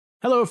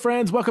Hello,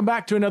 friends. Welcome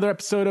back to another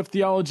episode of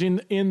Theology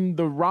in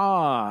the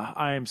Raw.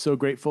 I am so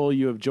grateful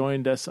you have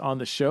joined us on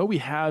the show. We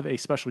have a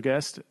special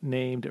guest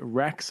named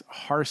Rex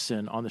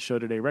Harsin on the show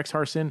today. Rex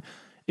Harsin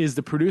is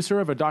the producer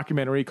of a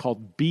documentary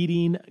called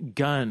Beating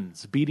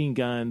Guns,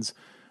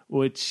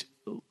 which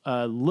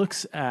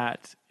looks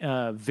at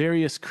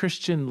various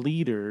Christian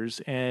leaders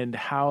and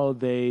how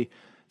they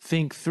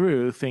think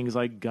through things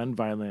like gun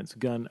violence,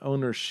 gun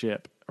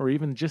ownership, or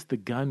even just the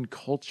gun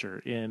culture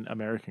in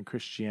American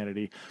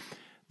Christianity.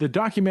 The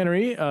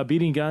documentary,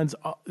 Beating Guns,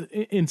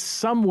 in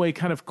some way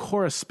kind of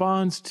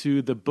corresponds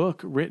to the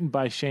book written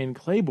by Shane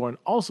Claiborne,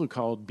 also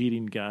called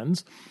Beating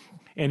Guns.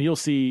 And you'll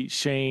see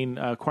Shane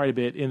quite a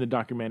bit in the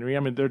documentary. I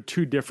mean, they're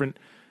two different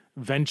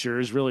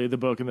ventures, really, the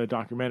book and the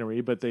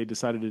documentary, but they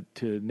decided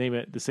to name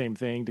it the same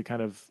thing to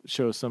kind of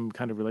show some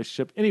kind of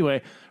relationship.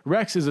 Anyway,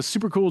 Rex is a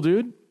super cool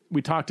dude.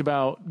 We talked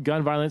about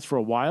gun violence for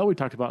a while. We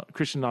talked about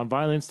Christian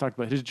nonviolence, talked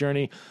about his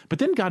journey, but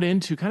then got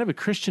into kind of a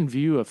Christian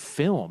view of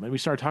film. And we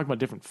started talking about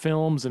different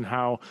films and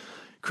how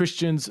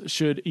Christians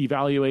should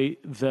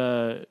evaluate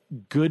the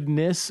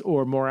goodness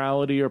or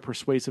morality or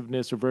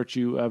persuasiveness or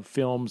virtue of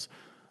films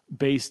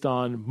based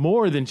on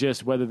more than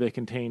just whether they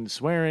contain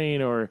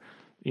swearing or,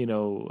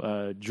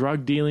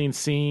 drug dealing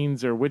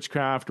scenes or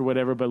witchcraft or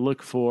whatever, but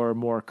look for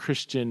more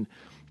Christian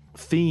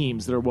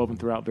themes that are woven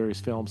throughout various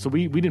films. So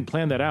we didn't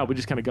plan that out. We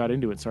just kind of got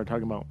into it and started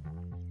talking about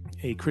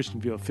a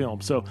Christian view of film.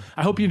 So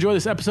I hope you enjoy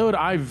this episode.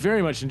 I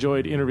very much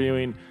enjoyed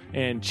interviewing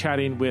and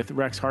chatting with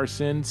Rex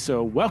Harsin.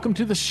 So welcome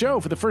to the show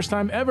for the first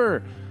time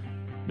ever,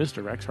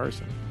 Mr. Rex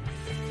Harsin.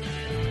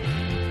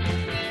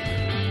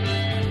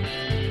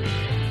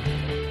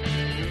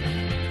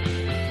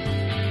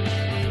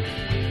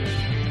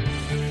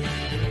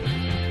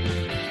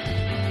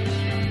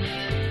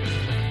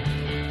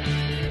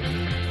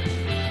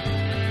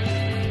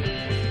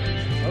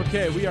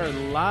 Okay, we are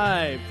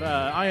live.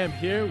 I am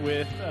here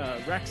with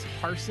Rex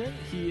Harsin.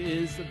 He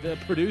is the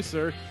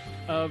producer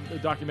of the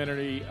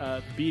documentary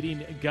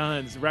Beating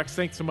Guns. Rex,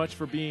 thanks so much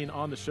for being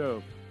on the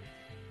show.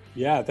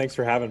 Yeah, thanks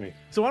for having me.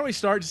 So why don't we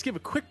start? Just give a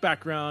quick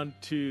background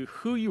to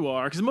who you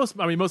are, because most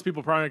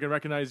people probably aren't going to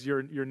recognize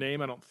your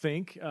name, I don't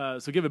think.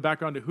 So give a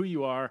background to who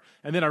you are,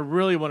 and then I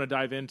really want to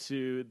dive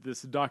into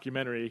this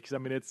documentary, because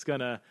it's going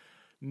to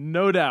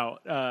no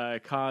doubt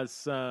cause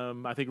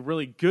some, I think,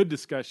 really good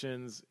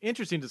discussions,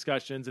 interesting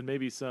discussions, and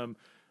maybe some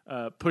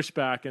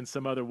pushback and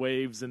some other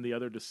waves in the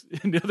other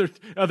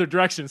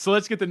directions. So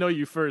let's get to know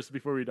you first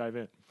before we dive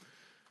in.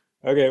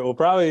 Okay, well,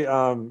 probably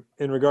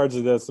in regards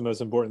to this, the most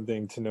important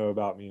thing to know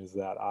about me is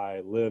that I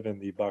live in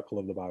the buckle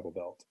of the Bible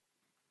Belt.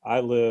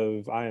 I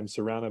am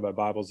surrounded by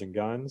Bibles and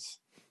guns.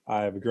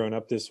 I've grown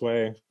up this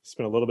way,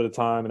 spent a little bit of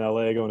time in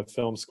LA going to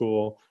film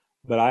school,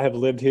 but I have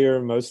lived here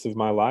most of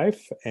my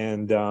life,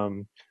 and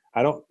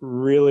I don't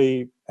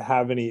really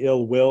have any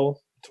ill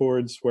will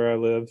towards where I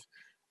live,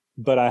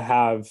 but I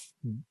have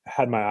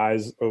had my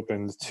eyes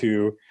opened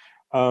to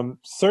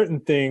certain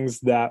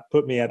things that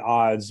put me at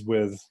odds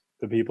with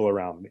the people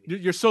around me.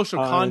 Your social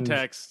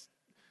context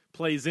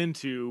plays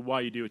into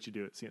why you do what you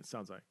do, it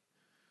sounds like.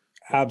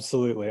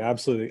 Absolutely.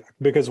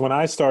 Because when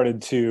I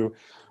started to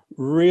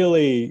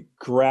really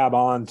grab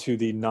on to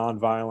the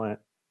nonviolent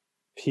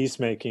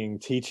peacemaking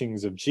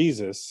teachings of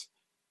Jesus,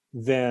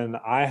 then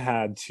I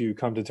had to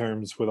come to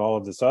terms with all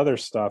of this other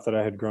stuff that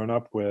I had grown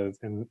up with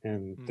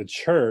in the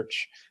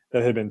church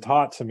that had been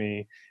taught to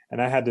me.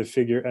 And I had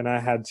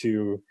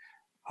to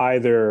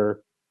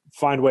either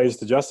find ways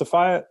to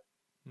justify it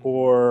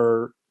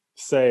or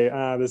say,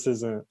 this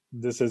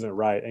isn't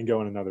right, and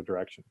go in another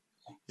direction.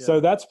 Yeah. So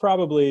that's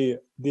probably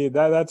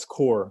that's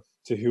core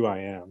to who I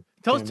am.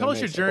 Tell us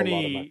your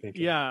journey,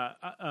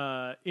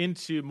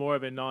 into more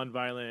of a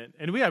nonviolent,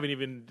 and we haven't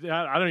even,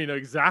 I don't even know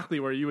exactly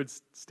where you would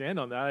stand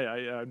on that.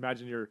 I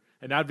imagine you're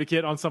an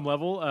advocate on some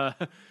level.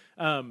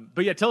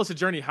 But yeah, tell us a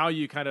journey, how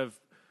you kind of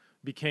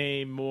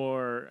became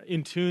more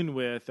in tune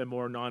with a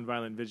more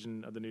nonviolent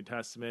vision of the New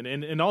Testament.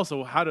 And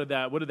also, what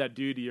did that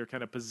do to your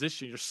kind of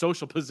position, your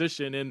social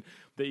position in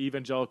the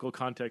evangelical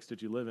context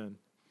that you live in?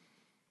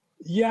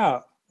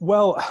 Yeah,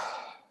 well,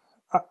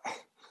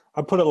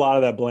 I put a lot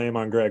of that blame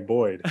on Greg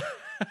Boyd,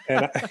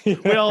 and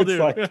we all do.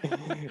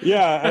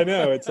 Yeah, I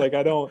know. It's like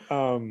I don't.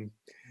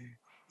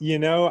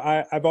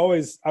 I've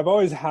always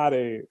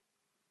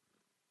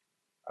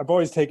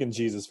taken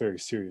Jesus very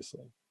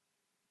seriously,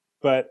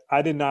 but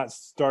I did not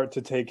start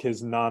to take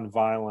his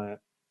nonviolent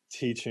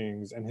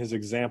teachings and his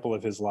example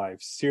of his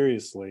life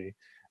seriously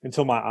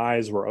until my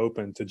eyes were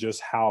open to just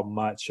how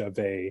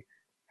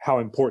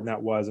important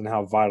that was and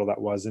how vital that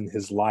was in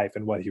his life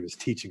and what he was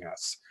teaching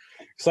us.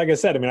 Because like I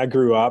said, I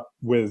grew up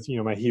with,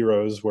 my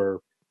heroes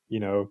were,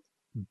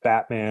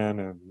 Batman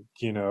and,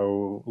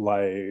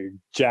 like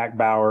Jack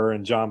Bauer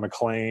and John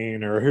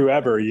McClane or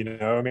whoever,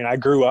 I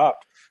grew up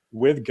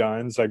with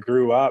guns. I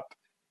grew up,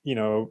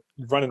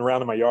 running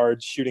around in my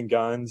yard, shooting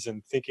guns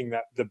and thinking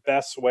that the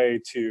best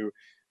way to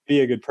be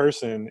a good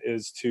person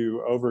is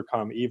to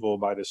overcome evil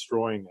by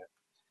destroying it.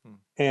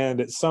 And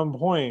at some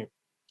point,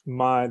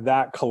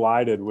 that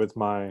collided with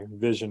my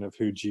vision of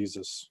who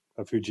Jesus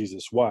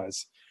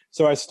was.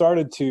 So as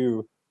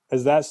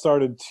that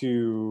started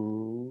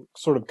to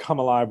sort of come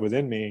alive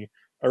within me,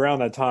 around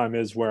that time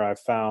is where I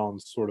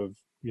found sort of,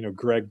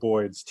 Greg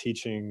Boyd's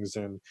teachings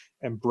and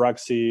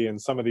Bruxy and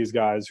some of these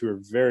guys who are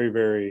very,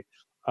 very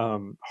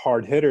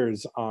hard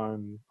hitters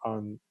on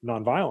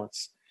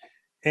nonviolence.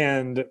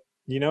 And,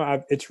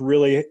 it's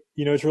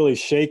really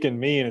shaken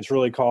me, and it's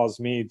really caused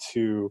me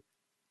to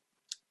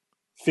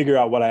figure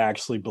out what I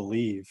actually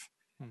believe.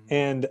 Mm-hmm.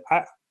 And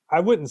I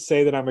wouldn't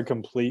say that I'm a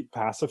complete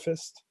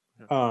pacifist.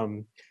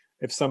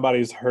 If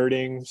somebody's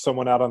hurting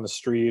someone out on the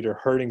street or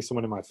hurting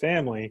someone in my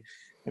family,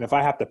 and if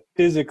I have to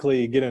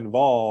physically get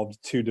involved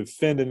to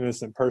defend an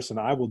innocent person,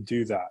 I will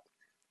do that.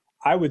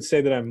 I would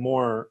say that I'm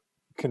more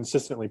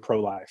consistently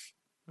pro-life.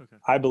 Okay.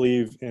 I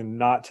believe in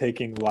not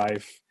taking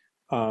life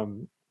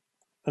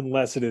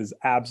unless it is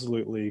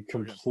absolutely,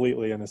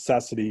 completely a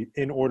necessity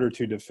in order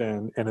to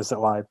defend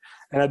innocent life.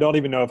 And I don't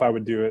even know if I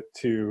would do it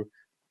to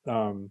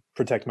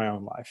protect my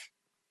own life.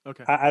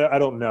 Okay. I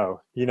don't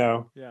know,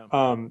 Yeah.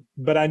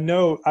 But I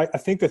know, I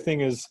think the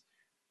thing is,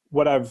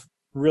 what I've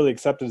really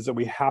accepted is that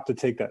we have to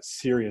take that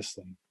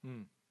seriously.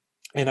 Mm.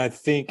 And I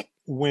think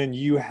when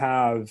you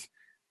have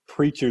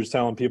preachers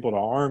telling people to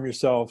arm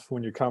yourself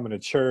when you're coming to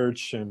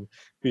church and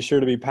be sure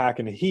to be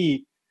packing the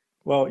heat,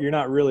 well, you're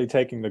not really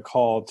taking the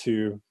call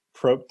to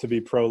be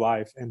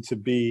pro-life and to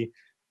be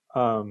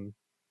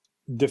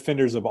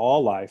defenders of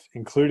all life,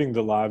 including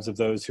the lives of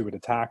those who would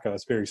attack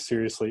us, very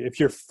seriously. If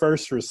your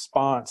first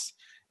response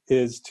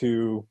is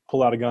to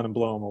pull out a gun and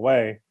blow them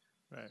away,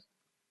 right,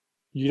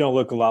 you don't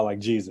look a lot like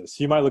Jesus.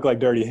 You might look like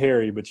Dirty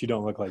Harry, but you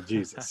don't look like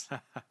Jesus.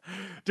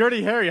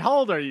 Dirty Harry, how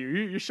old are you?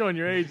 You're showing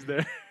your age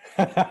there.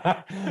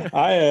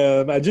 I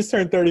am. I just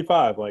turned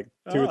 35 like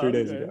 2 or 3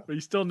 days ago. But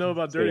you still know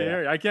about Dirty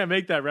Harry. I can't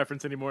make that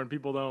reference anymore, and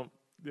people don't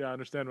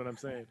understand what I'm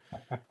saying.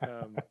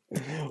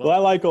 Well, I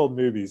like old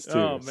movies too.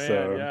 Oh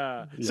man,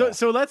 yeah.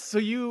 So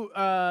you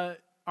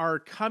are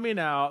coming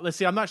out. Let's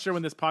see. I'm not sure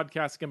when this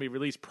podcast is going to be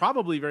released.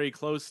 Probably very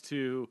close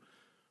to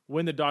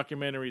when the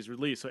documentary is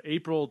released. So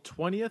April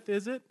 20th,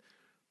 is it?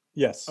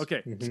 Yes.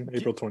 Okay. Mm-hmm.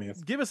 April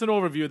 20th. Give us an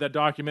overview of that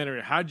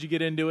documentary. How did you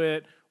get into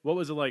it? What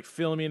was it like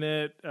filming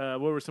it? What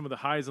were some of the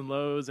highs and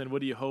lows? And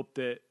what do you hope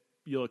that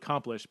you'll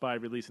accomplish by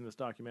releasing this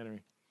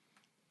documentary?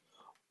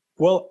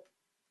 Well,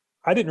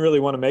 I didn't really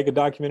want to make a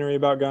documentary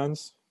about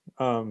guns.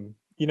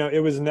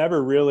 It was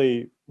never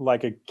really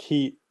like a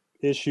key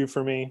issue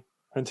for me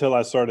until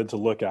I started to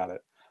look at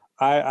it.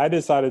 I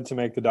decided to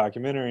make the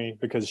documentary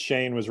because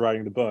Shane was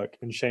writing the book,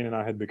 and Shane and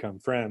I had become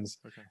friends.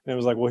 Okay. And it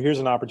was like, well, here's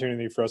an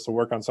opportunity for us to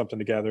work on something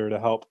together to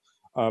help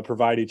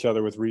provide each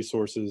other with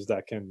resources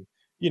that can,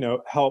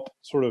 help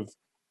sort of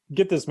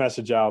get this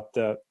message out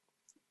that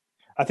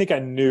I think I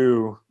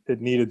knew it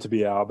needed to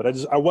be out, but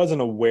I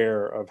wasn't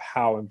aware of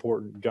how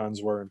important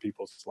guns were in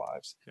people's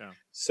lives. Yeah.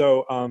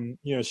 So,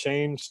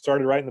 Shane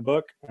started writing the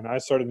book, and I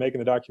started making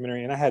the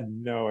documentary, and I had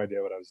no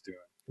idea what I was doing.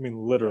 I mean,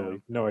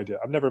 literally no idea.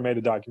 I've never made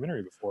a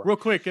documentary before. Real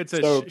quick, it's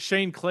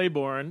Shane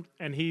Claiborne,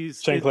 and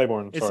he's Shane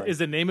Claiborne. Is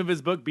the name of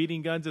his book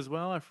Beating Guns as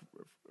well?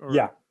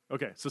 Yeah.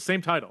 Okay, so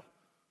same title.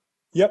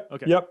 Yep.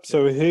 Okay. Yep.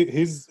 So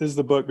his is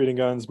the book Beating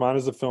Guns. Mine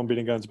is the film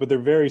Beating Guns, but they're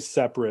very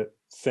separate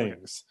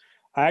things.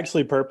 Okay. I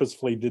actually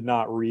purposefully did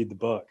not read the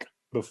book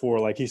before.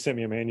 Like, he sent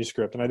me a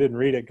manuscript, and I didn't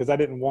read it because I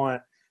didn't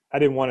want it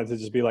to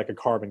just be like a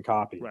carbon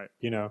copy. Right.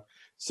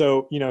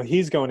 So,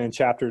 he's going in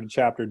chapter to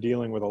chapter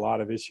dealing with a lot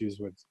of issues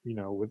with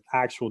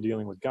actual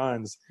dealing with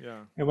guns.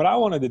 Yeah. And what I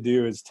wanted to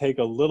do is take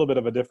a little bit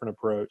of a different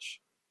approach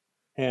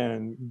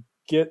and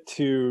get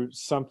to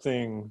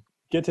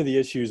the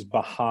issues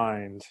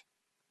behind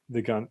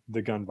the gun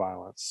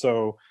violence.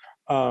 So,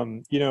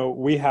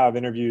 we have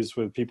interviews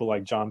with people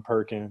like John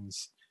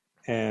Perkins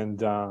and,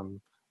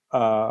 Brian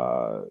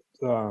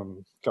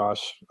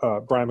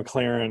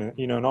McLaren,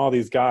 and all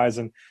these guys.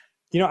 And,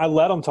 I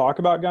let them talk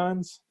about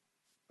guns,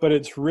 but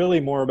it's really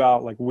more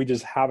about, like, we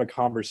just have a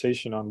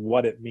conversation on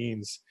what it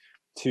means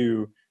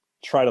to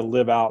try to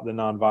live out the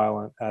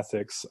nonviolent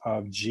ethics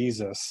of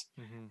Jesus.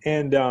 Mm-hmm.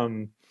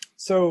 And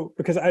so,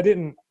 because I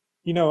didn't,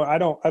 I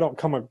don't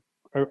come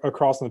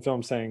across in the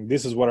film saying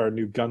this is what our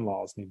new gun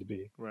laws need to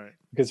be. Right.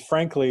 Because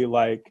frankly,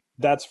 like,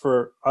 that's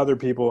for other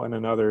people in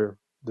another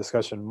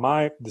discussion.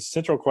 The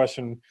central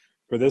question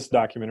for this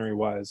documentary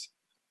was,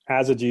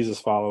 as a Jesus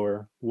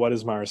follower, what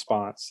is my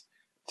response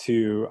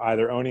to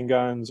either owning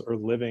guns or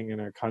living in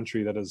a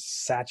country that is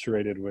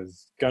saturated with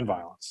gun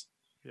violence?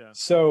 Yeah.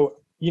 So,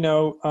 this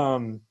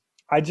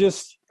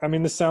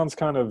sounds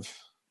kind of,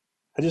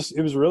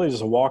 it was really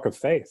just a walk of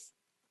faith.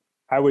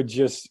 I would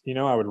just,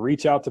 I would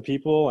reach out to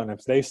people, and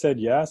if they said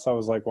yes, I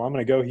was like, well, I'm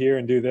going to go here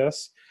and do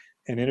this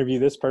and interview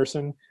this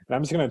person, and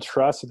I'm just going to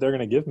trust that they're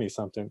going to give me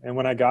something. And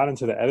when I got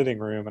into the editing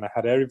room and I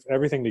had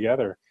everything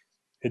together,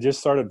 it just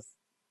started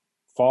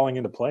falling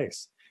into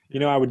place.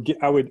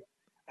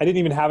 I didn't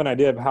even have an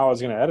idea of how I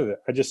was going to edit it.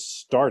 I just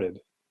started,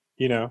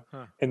 and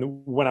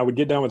when I would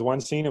get done with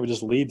one scene, it would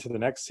just lead to the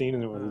next scene,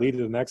 and it would lead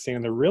to the next scene.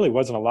 And there really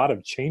wasn't a lot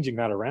of changing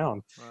that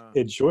around. Wow.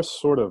 It just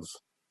sort of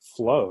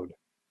flowed,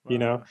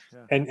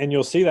 and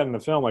you'll see that in the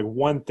film, like,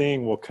 one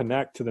thing will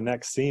connect to the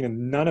next scene,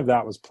 and none of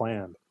that was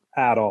planned.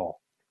 at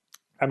all.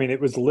 I mean,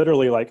 it was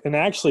literally like, and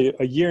actually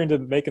a year into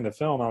making the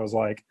film, I was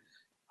like,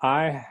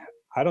 I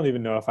I don't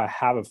even know if I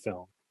have a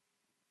film.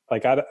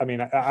 Like I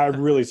mean, I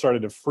really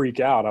started to freak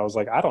out. I was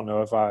like, I don't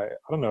know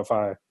if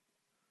I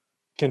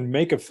can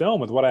make a film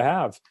with what I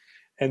have.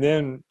 And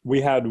then we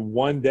had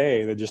one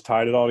day that just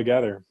tied it all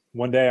together.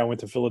 One day I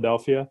went to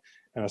Philadelphia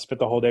and I spent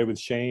the whole day with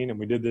Shane, and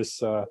we did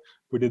this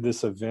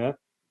event.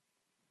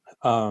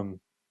 Um,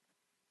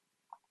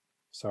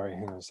 sorry,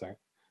 hang on a second.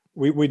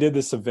 We did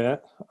this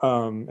event,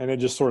 and it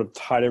just sort of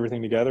tied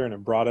everything together, and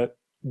it brought it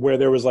where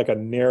there was like a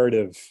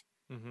narrative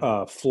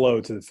Mm-hmm. flow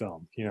to the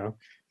film. Yeah.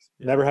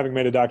 Never having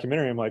made a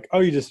documentary, I'm like,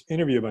 oh, you just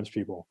interview a bunch of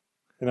people,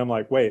 and I'm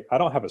like, wait, I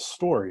don't have a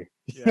story.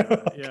 Yeah.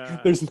 Like,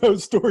 Yeah. there's no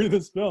story to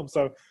this film.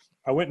 So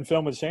I went and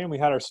filmed with Shane. We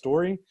had our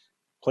story,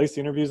 placed the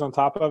interviews on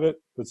top of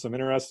it with some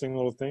interesting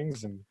little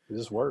things, and it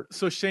just worked.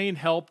 So Shane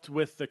helped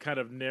with the kind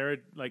of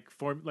narrative, like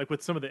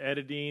with some of the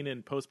editing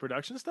and post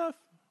production stuff,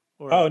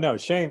 or Oh no,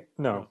 Shane,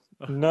 no,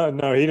 no?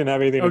 no, he didn't have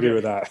anything to do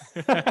with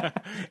Okay.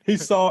 that. He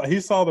saw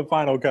the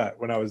final cut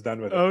when I was done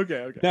with it. Okay.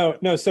 Okay. No,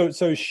 no.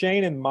 So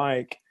Shane and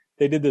Mike,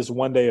 they did this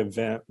one day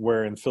event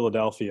where in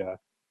Philadelphia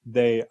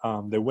they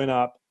went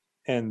up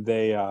and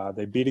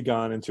they beat a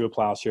gun into a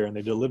plowshare and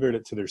they delivered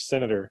it to their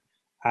senator,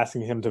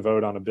 asking him to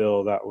vote on a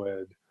bill that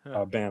would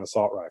Huh. ban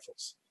assault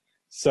rifles.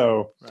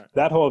 So Right.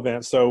 that whole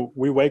event. So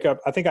we wake up.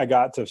 I think I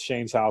got to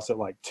Shane's house at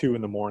like 2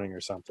 a.m.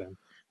 or something.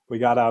 We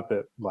got up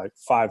at like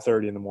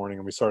 5:30 in the morning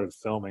and we started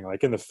filming.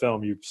 Like in the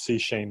film, you see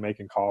Shane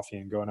making coffee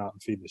and going out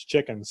and feeding his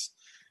chickens,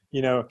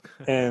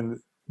 and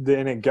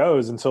then it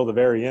goes until the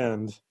very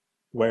end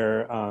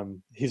where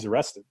he's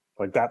arrested.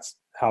 Like that's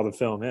how the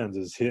film ends,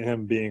 is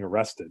him being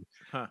arrested.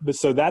 Huh. But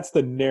so that's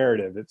the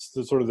narrative. It's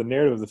the sort of the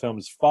narrative of the film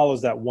just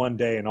follows that one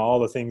day and all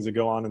the things that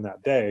go on in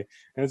that day.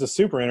 And it's a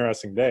super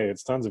interesting day.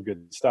 It's tons of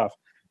good stuff.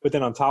 But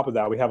then on top of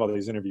that, we have all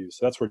these interviews.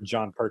 So that's where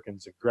John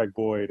Perkins and Greg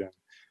Boyd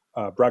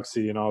and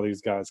Bruxy and all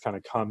these guys kind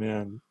of come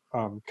in,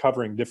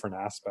 covering different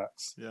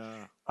aspects.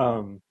 Yeah.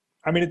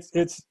 I mean,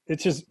 it's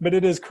just, but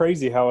it is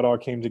crazy how it all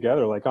came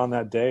together. Like on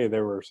that day,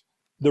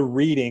 the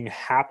reading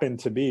happened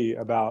to be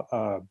about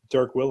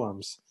Dirk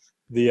Willems,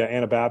 the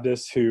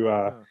Anabaptist who,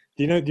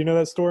 do you know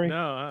that story?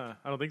 No,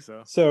 I don't think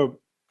so. So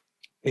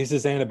he's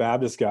this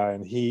Anabaptist guy,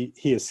 and he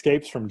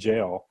escapes from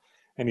jail,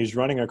 and he's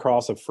running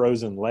across a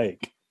frozen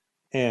lake.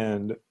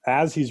 And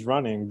as he's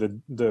running,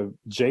 the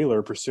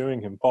jailer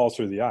pursuing him falls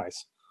through the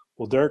ice.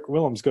 Well, Dirk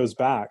Willems goes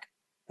back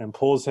and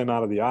pulls him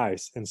out of the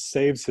ice and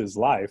saves his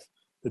life.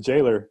 The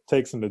jailer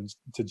takes him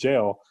to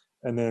jail,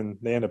 and then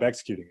they end up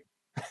executing him.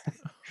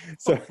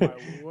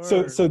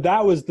 So, so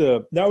that was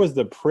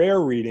the prayer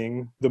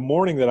reading the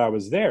morning that I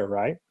was there,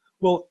 right?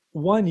 Well,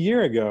 1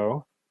 year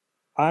ago,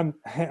 I'm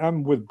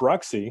with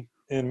Bruxy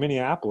in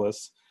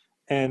Minneapolis,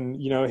 and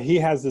he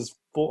has this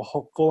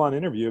full on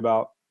interview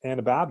about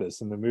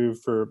Anabaptists and the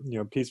move for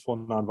peaceful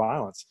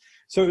nonviolence.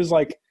 So it was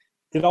like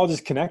it all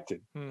just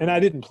connected, and I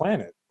didn't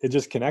plan it. It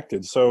just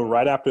connected. So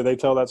right after they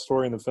tell that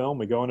story in the film,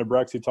 we go into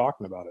Bruxy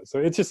talking about it. So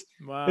it's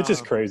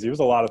just crazy. It was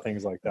a lot of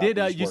things like that.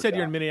 Did you said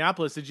you're in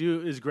Minneapolis?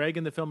 Is Greg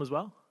in the film as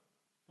well?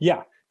 Yeah.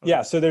 Okay.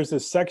 Yeah. So there's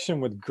this section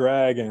with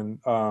Greg and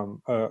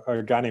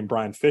a guy named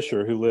Brian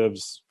Fisher who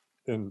lives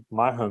in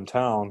my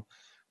hometown.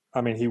 I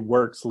mean, he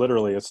works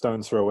literally a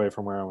stone's throw away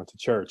from where I went to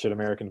church at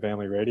American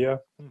Family Radio.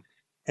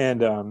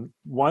 And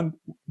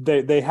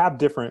they have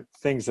different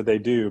things that they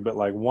do, but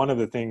like one of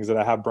the things that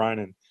I have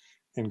Brian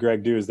and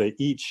Greg do is they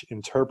each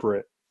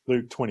interpret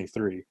Luke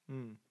 23.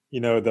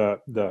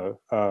 The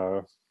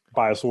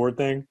by a sword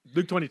thing.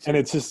 Luke 22. And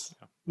it's just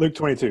Luke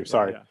 22.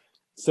 Sorry. Yeah.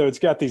 So it's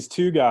got these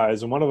two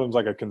guys, and one of them's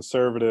like a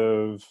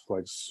conservative,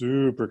 like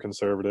super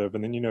conservative,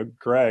 and then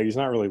Greg, he's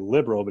not really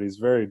liberal, but he's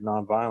very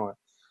nonviolent.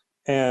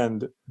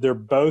 And they're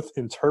both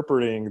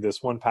interpreting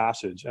this one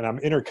passage, and I'm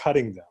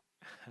intercutting them.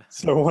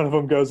 So one of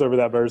them goes over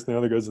that verse and the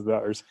other goes to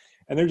that verse,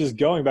 and they're just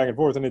going back and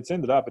forth, and it's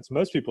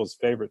most people's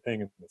favorite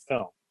thing in the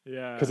film.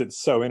 Yeah, because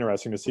it's so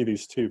interesting to see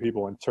these two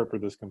people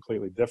interpret this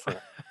completely different.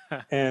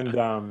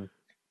 And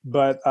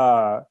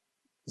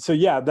so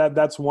yeah,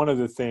 that's one of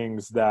the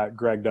things that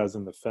Greg does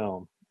in the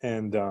film.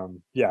 And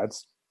yeah,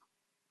 it's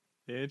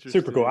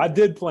super cool. I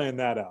did plan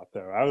that out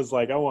though. I was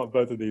like, I want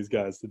both of these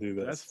guys to do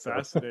this. That's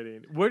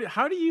fascinating.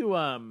 How do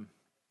you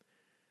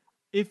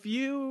if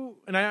you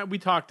and we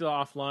talked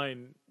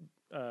offline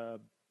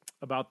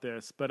about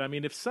this, but I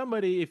mean, if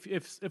somebody,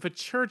 if a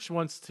church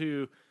wants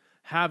to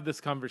have this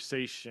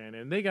conversation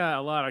and they got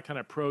a lot of kind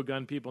of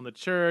pro-gun people in the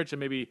church and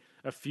maybe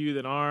a few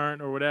that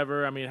aren't or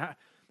whatever, I mean,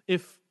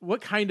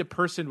 what kind of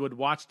person would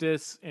watch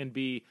this and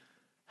be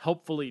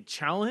helpfully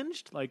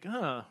challenged? Like,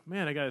 oh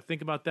man, I got to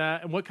think about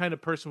that. And what kind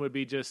of person would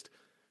be just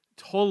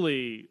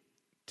totally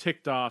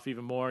ticked off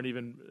even more and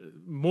even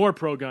more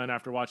pro-gun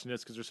after watching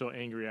this because they're so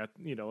angry at,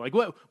 like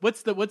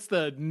what's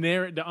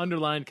the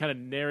underlying kind of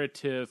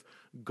narrative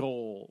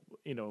goal,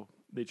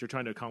 that you're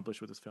trying to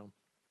accomplish with this film?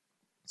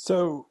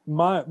 So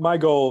my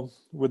goal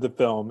with the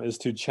film is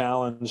to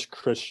challenge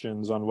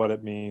Christians on what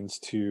it means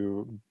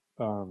to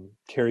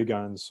carry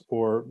guns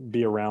or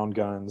be around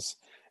guns,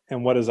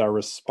 and what is our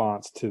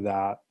response to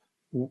that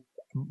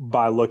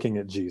by looking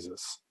at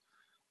Jesus.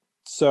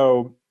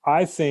 So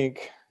I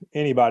think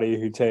anybody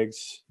who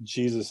takes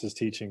Jesus's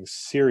teaching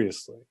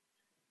seriously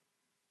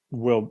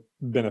will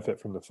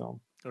benefit from the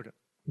film. Okay.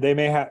 They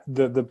may have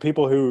the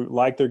people who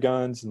like their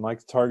guns and like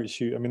to target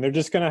shoot. I mean, they're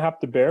just going to have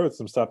to bear with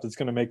some stuff that's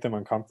going to make them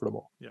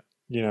uncomfortable. Yeah.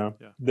 Yeah.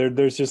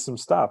 There's just some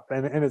stuff,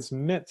 and it's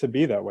meant to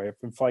be that way.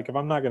 If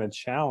I'm not going to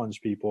challenge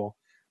people,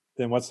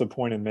 then what's the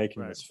point in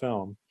making this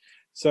film?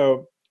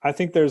 So I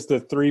think there's the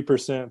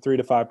 3%, 3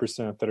 to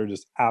 5% that are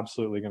just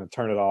absolutely going to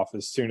turn it off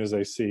as soon as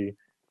they see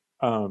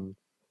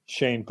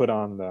Shane put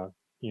on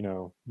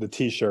the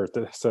T-shirt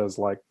that says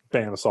like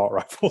ban assault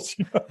rifles.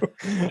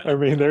 I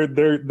mean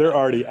they're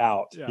already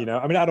out. Yeah.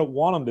 I mean I don't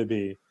want them to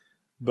be,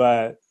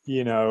 but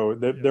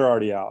they're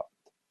already out.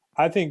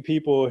 I think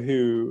people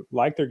who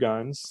like their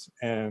guns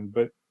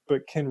but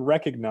can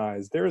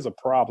recognize there is a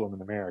problem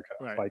in America.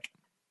 Right. Like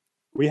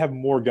we have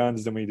more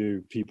guns than we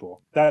do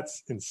people.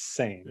 That's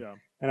insane. Yeah.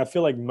 And I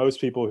feel like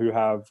most people who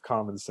have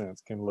common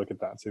sense can look at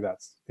that and say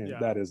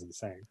that is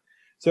insane.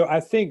 So I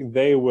think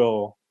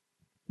they'll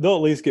at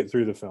least get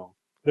through the film.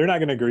 They're not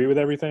going to agree with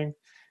everything.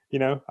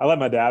 I let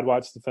my dad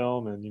watch the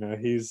film, and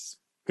he's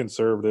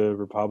conservative,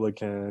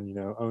 Republican,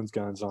 owns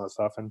guns and all that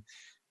stuff. And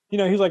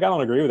he's like, I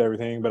don't agree with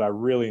everything, but I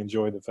really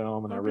enjoyed the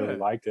film and I really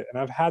liked it.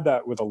 And I've had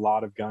that with a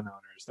lot of gun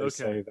owners. They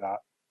say that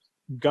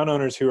gun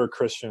owners who are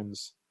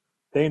Christians,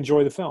 they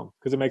enjoy the film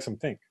because it makes them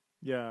think.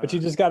 Yeah. But you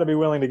just got to be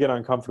willing to get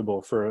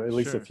uncomfortable for at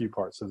least a few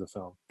parts of the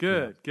film.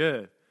 Good.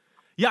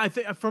 Yeah, I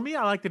think for me,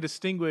 I like to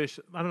distinguish.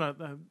 I don't know.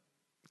 I'm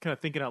kind of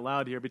thinking out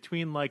loud here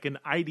between like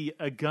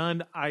a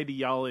gun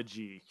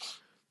ideology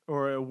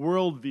or a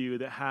worldview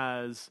that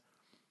has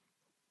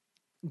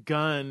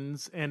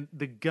guns and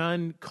the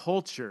gun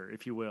culture,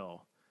 if you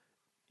will,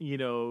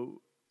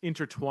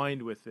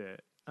 intertwined with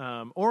it,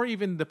 or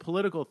even the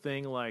political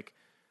thing like,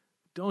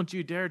 don't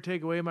you dare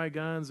take away my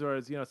guns, or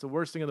it's the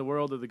worst thing in the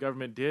world that the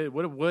government did.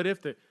 What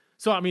if the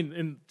so I mean,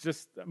 and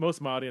just most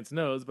of my audience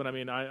knows, but I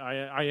mean,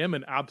 I am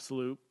an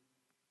absolute.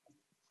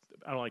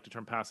 I don't like the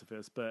term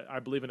pacifist, but I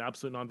believe in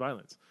absolute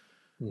nonviolence.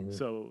 Mm-hmm.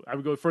 So I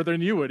would go further than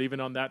you would, even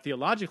on that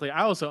theologically.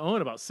 I also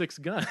own about 6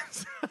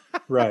 guns.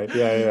 Right.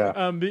 Yeah.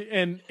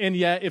 And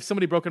yet, if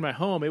somebody broke in my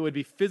home, it would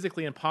be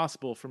physically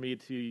impossible for me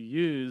to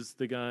use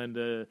the gun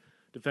to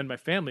defend my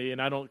family.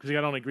 And I don't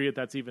agree that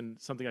that's even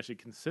something I should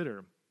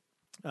consider.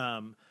 So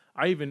I'm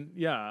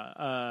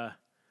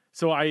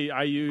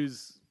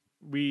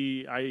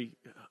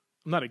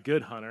not a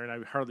good hunter, and I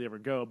hardly ever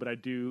go, but I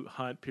do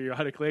hunt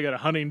periodically. I got a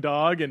hunting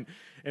dog, and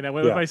I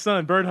went with my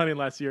son bird hunting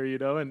last year,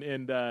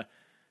 and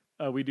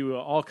we do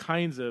all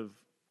kinds of.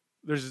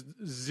 There's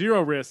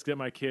zero risk that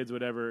my kids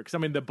would ever, because I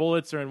mean the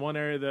bullets are in one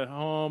area of the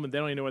home, and they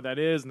don't even know what that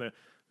is, and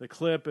the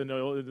clip in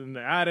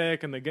the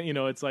attic, and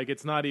it's like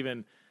it's not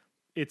even.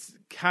 It's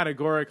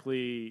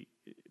categorically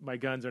my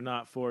guns are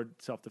not for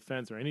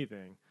self-defense or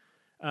anything,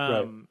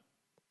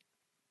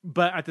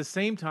 but at the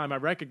same time, I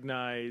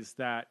recognize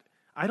that.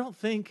 I don't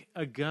think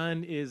a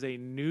gun is a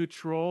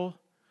neutral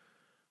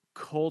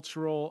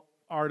cultural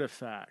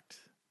artifact.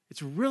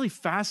 It's really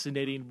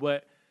fascinating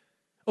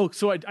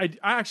so I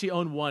actually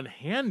own one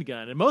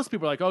handgun, and most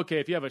people are like,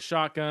 okay, if you have a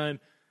shotgun,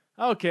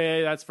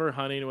 okay, that's for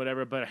hunting or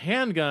whatever, but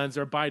handguns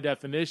are by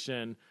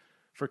definition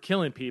for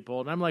killing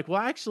people. And I'm like,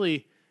 well,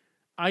 actually,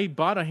 I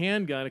bought a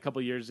handgun a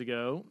couple of years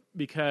ago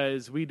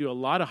because we do a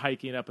lot of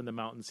hiking up in the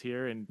mountains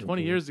here, and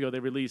 20 years ago,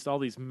 they released all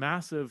these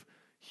massive,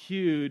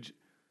 huge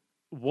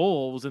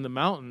wolves in the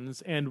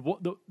mountains, and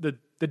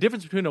the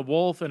difference between a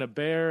wolf and a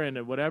bear and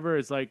a whatever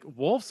is like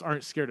wolves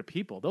aren't scared of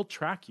people. They'll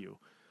track you.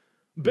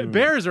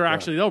 Bears are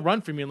actually they'll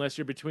run from you unless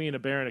you're between a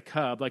bear and a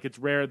cub. Like it's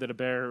rare that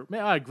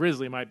a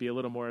grizzly might be a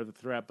little more of a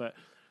threat, but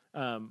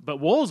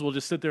wolves will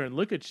just sit there and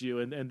look at you,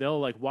 and they'll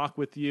like walk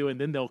with you,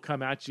 and then they'll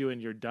come at you and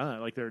you're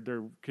done. Like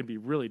they're can be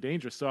really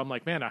dangerous. So I'm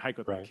like, man, I hike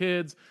with my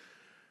kids.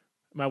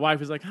 My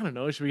wife is like, I don't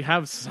know, should we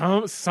have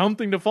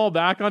something to fall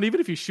back on, even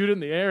if you shoot it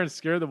in the air and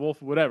scare the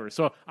wolf, whatever.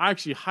 So I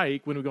actually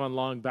hike when we go on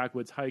long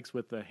backwoods hikes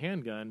with the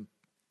handgun.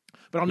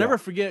 But I'll never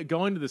forget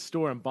going to the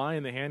store and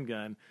buying the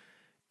handgun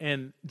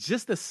and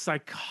just the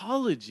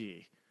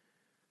psychology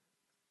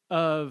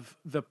of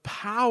the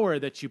power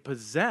that you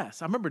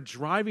possess. I remember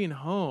driving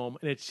home,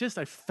 and it's just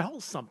I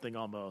felt something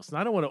almost. And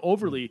I don't want to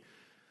overly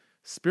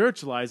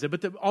spiritualize it,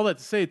 but all that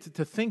to say,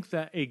 to think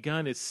that a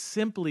gun is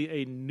simply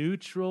a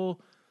neutral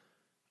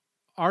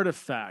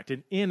artifact,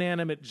 an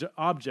inanimate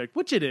object,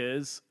 which it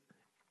is,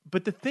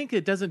 but to think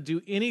it doesn't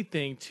do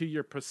anything to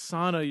your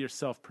persona, your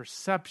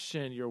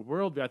self-perception, your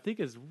worldview, I think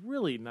is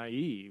really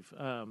naive,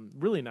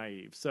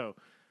 So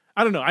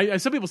I don't know.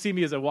 Some people see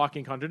me as a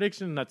walking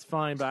contradiction, and that's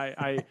fine, but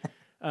I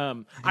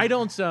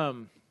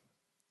don't.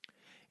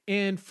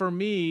 And for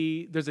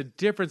me, there's a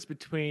difference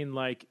between and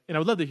I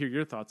would love to hear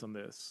your thoughts on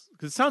this,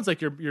 because it sounds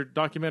like your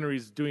documentary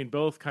is doing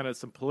both kind of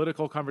some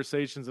political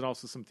conversations and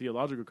also some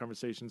theological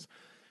conversations.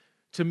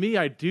 To me,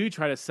 I do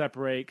try to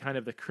separate kind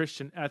of the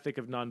Christian ethic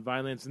of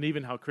nonviolence and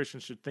even how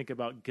Christians should think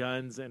about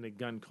guns and a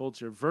gun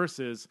culture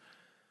versus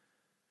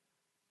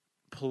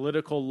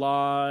political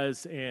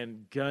laws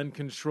and gun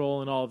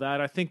control and all that.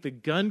 I think the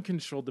gun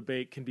control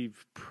debate can be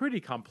pretty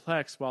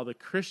complex, while the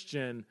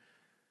Christian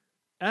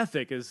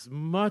ethic is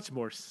much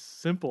more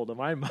simple to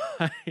my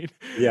mind.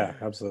 Yeah,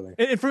 absolutely.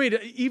 And for me,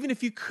 even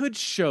if you could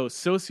show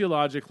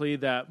sociologically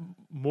that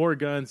more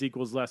guns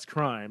equals less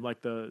crime,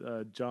 like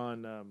the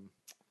John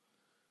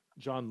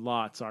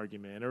Lott's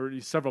argument, or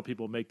several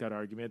people make that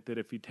argument that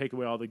if you take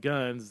away all the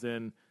guns,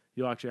 then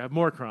you'll actually have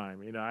more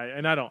crime.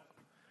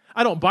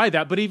 I don't buy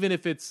that. But even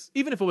if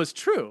it was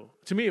true,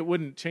 to me, it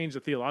wouldn't change the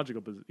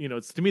theological.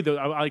 It's to me though,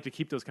 I like to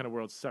keep those kind of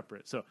worlds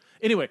separate. So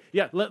anyway,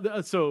 yeah.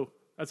 So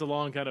that's a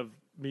long kind of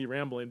me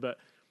rambling, but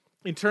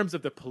in terms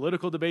of the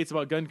political debates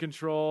about gun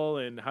control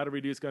and how to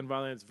reduce gun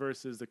violence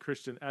versus the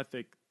Christian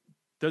ethic,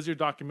 does your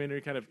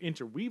documentary kind of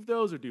interweave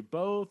those, or do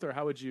both, or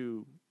how would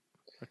you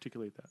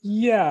articulate that?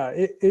 Yeah,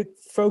 it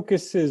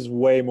focuses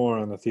way more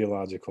on the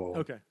theological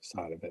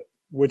side of it,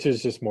 which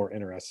is just more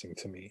interesting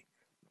to me.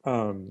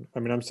 I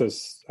mean,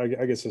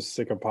 I guess so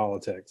sick of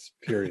politics,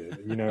 period.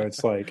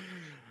 It's like,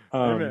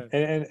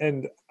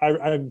 and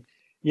I'm,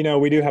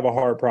 we do have a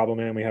heart problem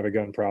and we have a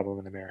gun problem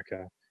in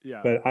America.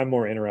 Yeah. But I'm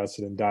more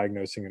interested in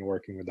diagnosing and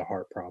working with the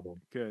heart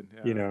problem. Good.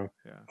 Yeah.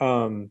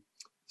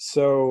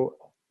 So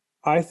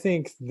I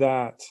think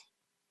that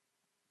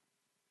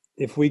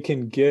if we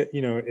can get,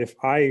 if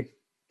I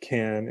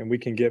can, and we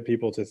can get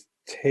people to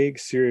take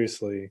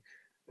seriously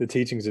the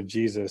teachings of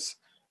Jesus,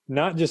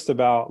 not just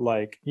about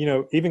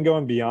even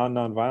going beyond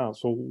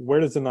nonviolence. Well,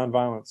 where does the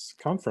nonviolence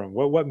come from?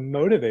 What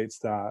motivates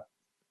that?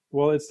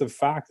 Well, it's the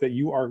fact that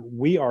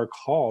we are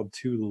called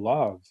to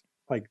love,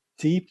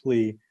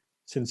 deeply,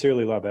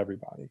 sincerely love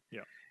everybody.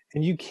 Yeah.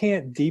 And you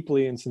can't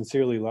deeply and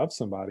sincerely love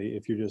somebody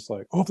if you're just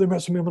like, oh, if they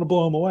mess with me, I'm going to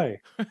blow them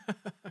away.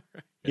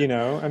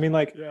 I mean,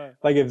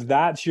 if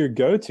that's your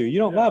go-to, you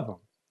don't love them.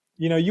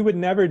 You would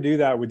never do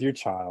that with your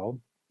child.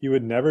 You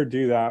would never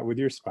do that with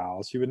your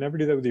spouse. You would never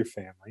do that with your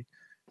family.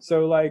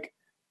 So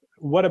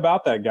what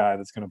about that guy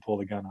that's going to pull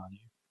the gun on you?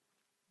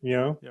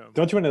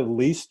 Don't you want to at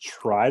least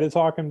try to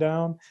talk him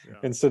down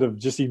instead of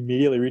just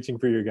immediately reaching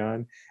for your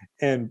gun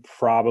and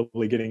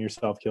probably getting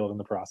yourself killed in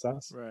the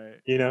process? Right.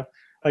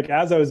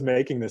 As I was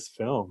making this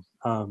film,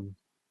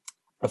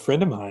 a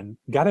friend of mine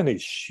got in a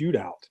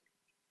shootout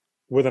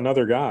with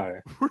another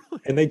guy.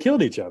 Really? And they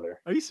killed each other.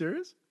 Are you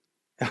serious?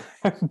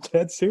 I'm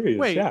dead serious.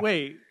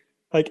 Wait.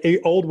 A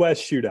Old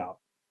West shootout.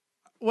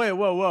 Wait,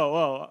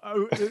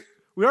 whoa.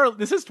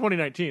 This is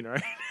 2019,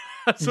 right?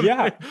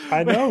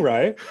 I know,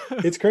 right?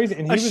 It's crazy.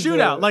 And he was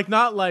shootout,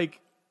 not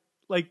like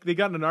they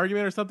got in an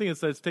argument or something and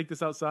says, take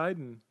this outside.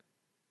 And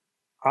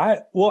I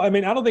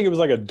don't think it was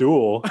like a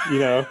duel,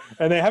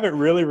 and they haven't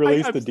really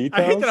released the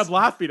details. I hate that I'm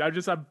laughing.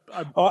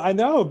 Oh, I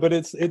know, but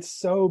it's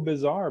so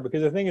bizarre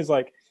because the thing is,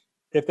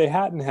 if they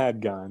hadn't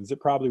had guns, it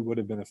probably would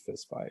have been a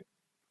fist fight.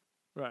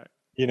 Right.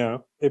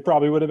 It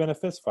probably would have been a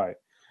fist fight.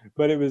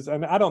 But it was,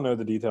 I don't know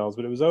the details,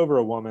 but it was over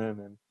a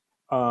woman,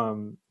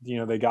 and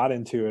they got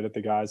into it at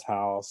the guy's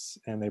house,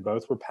 and they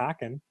both were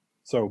packing.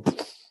 So,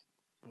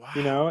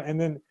 wow.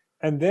 And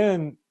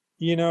then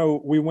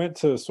we went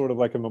to sort of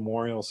like a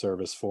memorial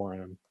service for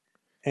him,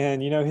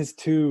 and his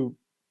two,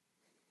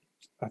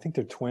 I think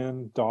their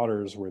twin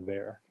daughters were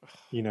there,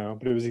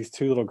 but it was these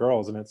two little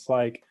girls, and it's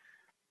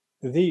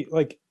the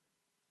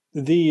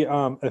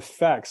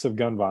effects of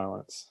gun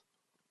violence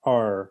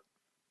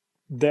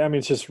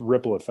it's just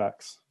ripple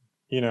effects,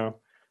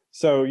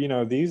 So,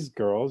 these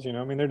girls,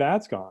 their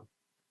dad's gone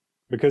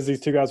because these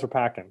two guys were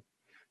packing.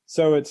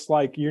 So it's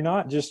you're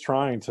not just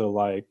trying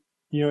to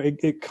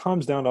it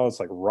comes down to all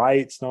this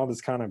rights and all this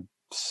kind of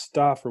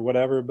stuff or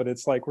whatever, but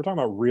it's we're talking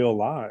about real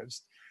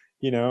lives.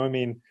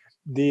 The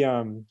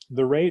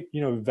rate,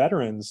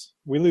 veterans,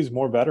 we lose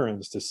more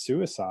veterans to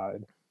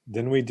suicide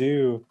than we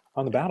do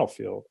on the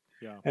battlefield.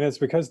 Yeah. And it's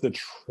because the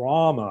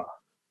trauma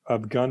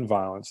of gun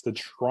violence, the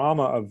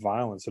trauma of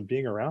violence, of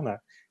being around that,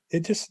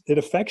 it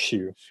affects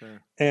you.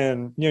 Sure.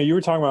 And, you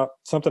were talking about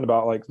something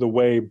about the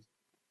way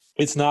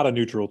it's not a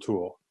neutral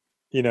tool.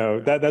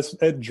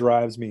 It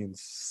drives me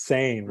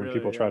insane when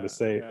people try to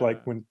say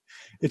when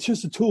it's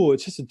just a tool.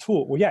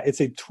 Well, yeah,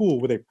 it's a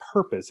tool with a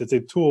purpose. It's a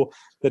tool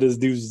that is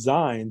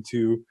designed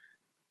to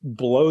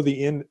blow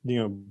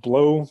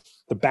blow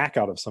the back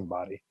out of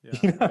somebody.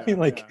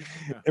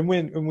 And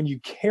when you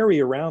carry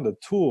around a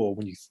tool,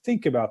 when you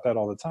think about that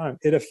all the time,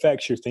 it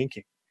affects your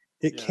thinking.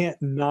 It can't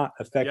not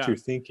affect your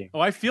thinking. Oh,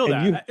 I feel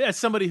that. As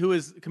somebody who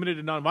is committed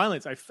to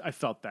nonviolence, I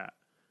felt that.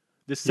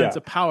 This sense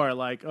of power,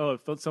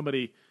 if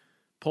somebody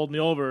pulled me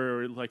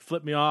over or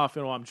flipped me off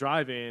while I'm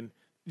driving,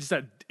 just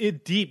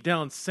that deep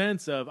down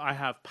sense of I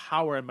have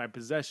power in my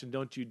possession.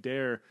 Don't you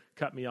dare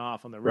cut me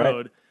off on the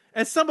road. Right.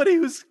 As somebody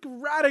who's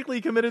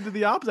radically committed to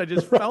the opposite, I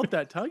just felt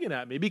that tugging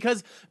at me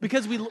because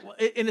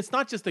and it's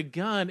not just a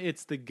gun,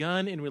 it's the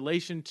gun in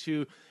relation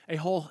to a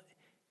whole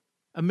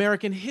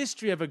American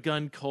history of a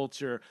gun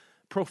culture,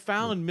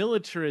 profound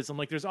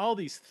militarism. There's all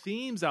these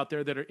themes out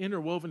there that are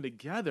interwoven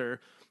together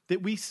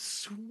that we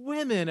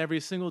swim in every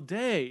single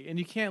day. And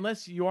you can't,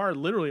 unless you are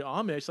literally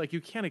Amish,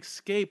 you can't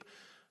escape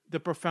the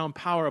profound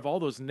power of all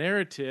those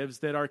narratives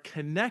that are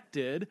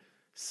connected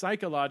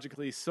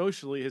psychologically,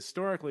 socially,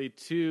 historically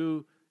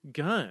to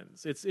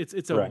guns. Right.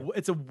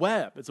 It's a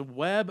web. It's a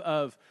web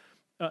of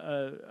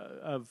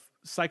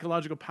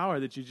psychological power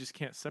that you just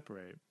can't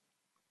separate.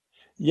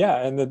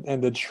 Yeah,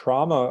 and the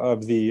trauma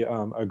of the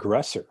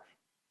aggressor.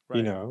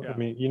 Right. I Yeah.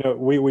 mean,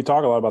 we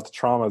talk a lot about the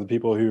trauma of the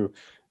people who,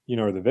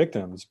 are the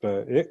victims,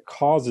 but it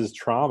causes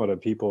trauma to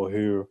people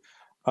who,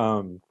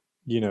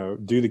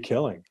 do the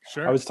killing. I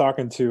Sure. was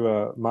talking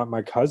to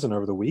my cousin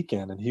over the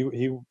weekend, and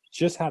he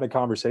just had a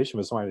conversation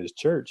with somebody at his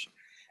church,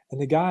 and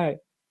the guy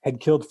had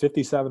killed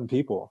 57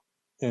 people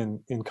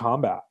in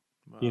combat,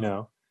 you Wow.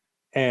 know,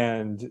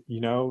 and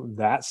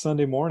that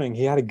Sunday morning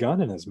he had a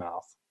gun in his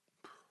mouth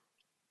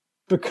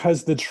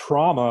because the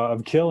trauma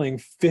of killing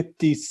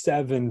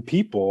 57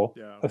 people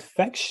Yeah.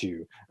 affects you.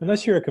 Yeah.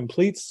 Unless you're a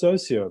complete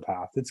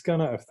sociopath, it's going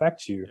to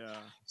affect you. Yeah.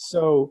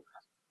 So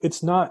it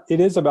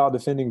is about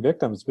defending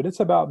victims, but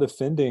it's about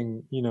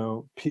defending,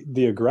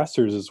 the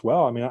aggressors as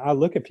well. I mean, I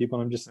look at people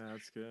and I'm just, Yeah,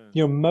 that's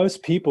good.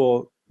 most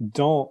people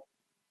don't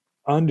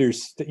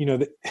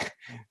understand,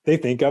 they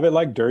think of it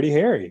like Dirty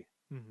Harry.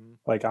 Mm-hmm.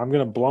 Like, I'm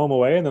going to blow them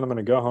away and then I'm going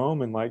to go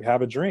home and like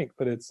have a drink.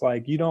 But it's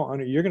like, you're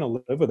going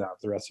to live with that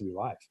for the rest of your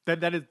life.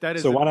 That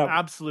is So an why not?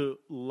 absolute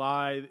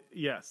lie.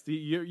 Yes,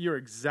 you're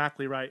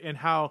exactly right. And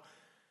how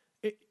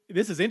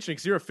this is interesting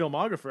because you're a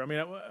filmographer. I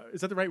mean,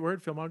 is that the right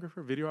word?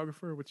 Filmographer,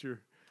 videographer? What's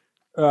your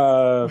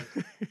uh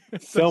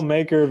such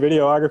Filmmaker,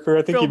 videographer,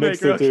 I think you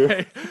mixed filmmaker? the two.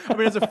 Okay. I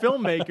mean, as a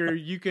filmmaker,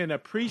 you can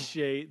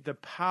appreciate the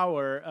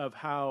power of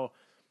how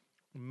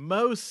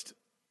most.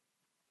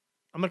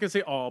 I'm not going to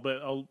say all, but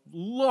a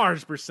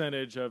large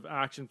percentage of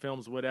action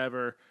films,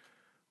 whatever,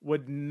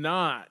 would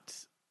not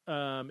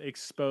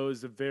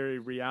expose the very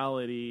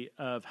reality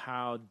of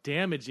how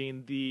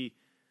damaging the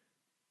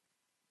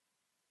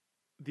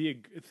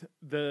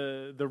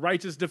the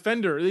righteous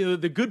defender,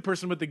 the good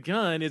person with the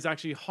gun, is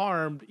actually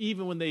harmed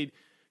even when they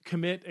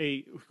commit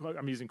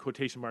I'm using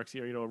quotation marks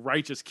here, a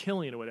righteous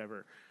killing or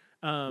whatever.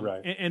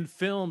 Right. And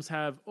films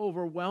have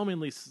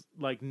overwhelmingly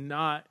like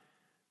not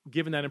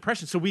given that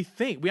impression. So we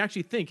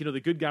actually think,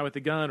 the good guy with the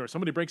gun, or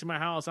somebody breaks in my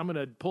house, I'm going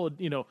to pull it,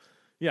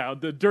 yeah,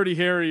 the Dirty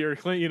Harry or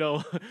Clint,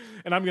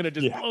 and I'm going to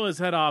just Yeah. blow his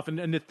head off.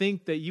 And to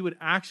think that you would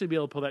actually be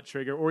able to pull that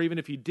trigger, or even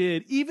if you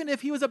did, even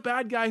if he was a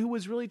bad guy who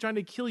was really trying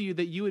to kill you,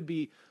 that you would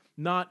be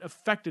not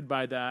affected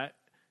by that.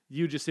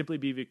 You just simply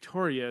be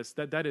victorious.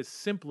 That is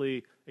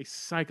simply a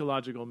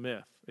psychological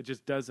myth. It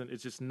just doesn't,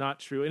 it's just not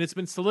true. And it's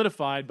been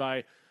solidified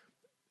by,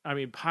 I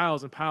mean,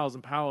 piles and piles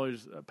and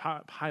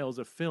piles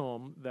of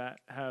film that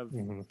have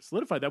Mhm.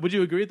 solidified that. Would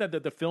you agree with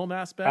that the film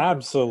aspect of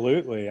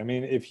Absolutely. I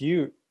mean,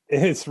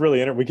 it's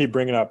really we keep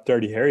bringing up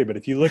Dirty Harry, but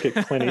if you look at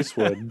Clint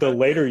Eastwood, the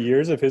later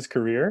years of his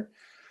career,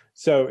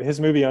 so his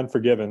movie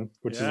Unforgiven,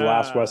 which is the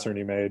last yeah, Western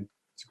he made,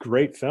 it's a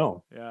great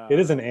film. It yeah,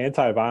 is an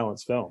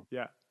anti-violence film.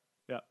 yeah,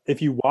 yeah,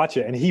 If you watch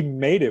it, and he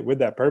made it with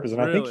that purpose. And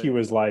really, I think he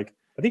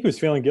was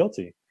feeling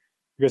guilty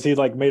because he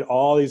like made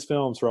all these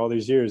films for all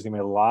these years. He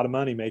made a lot of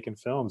money making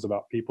films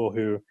about people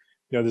who,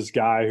 this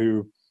guy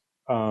who,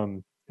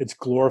 it's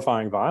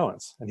glorifying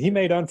violence, and he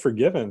made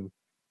Unforgiven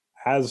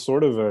as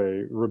sort of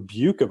a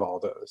rebuke of all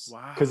those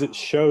because it wow,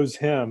 shows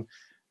him,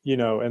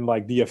 and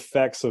like the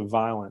effects of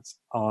violence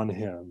on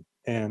him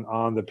and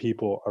on the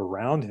people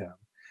around him.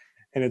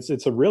 And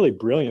it's a really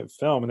brilliant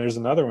film. And there's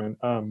another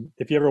one.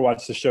 If you ever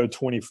watch the show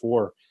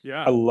 24,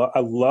 yeah, I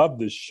love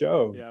this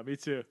show. yeah, me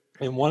too,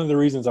 And one of the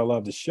reasons I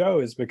love the show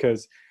is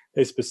because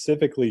they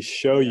specifically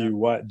show yeah, you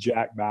what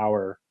Jack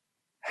Bauer,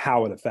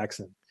 how it affects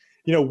him.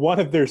 One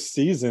of their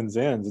seasons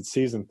ends, it's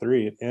season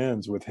 3, it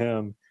ends with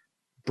him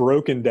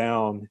broken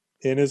down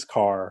in his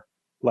car,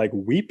 like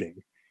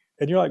weeping.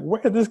 And you're like, where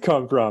did this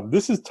come from?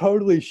 This is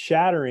totally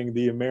shattering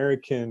the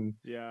American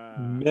yeah,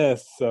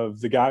 myth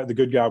of the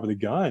good guy with a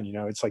gun.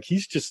 It's like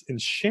he's just in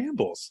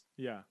shambles,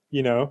 yeah,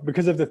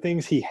 because of the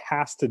things he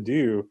has to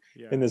do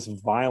yeah. in this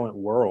violent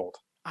world,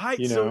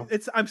 you know?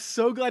 I'm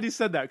so glad you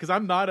said that because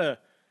I'm not at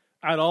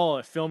all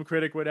a film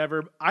critic,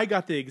 whatever. I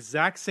got the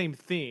exact same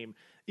theme.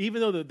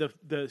 Even though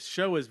the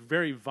show is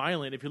very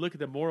violent, if you look at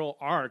the moral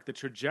arc, the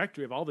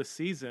trajectory of all the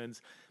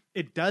seasons,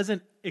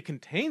 it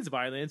contains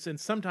violence and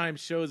sometimes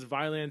shows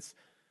violence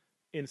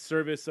in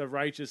service of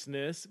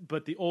righteousness,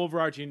 but the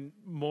overarching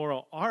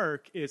moral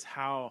arc is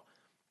how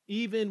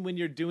even when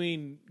you're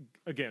doing,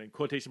 again, in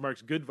quotation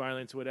marks, good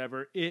violence,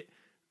 whatever, it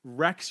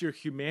wrecks your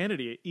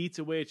humanity. It eats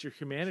away at your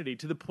humanity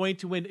to the point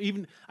to when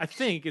even, I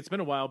think it's been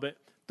a while, but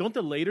don't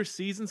the later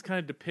seasons kind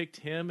of depict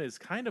him as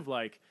kind of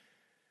like,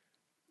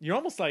 you're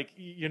almost like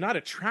you're not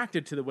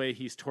attracted to the way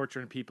he's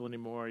torturing people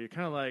anymore. You're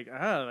kind of like,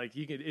 like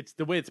it's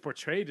the way it's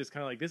portrayed is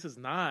kind of like, this is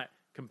not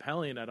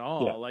compelling at Yeah.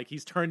 all. Like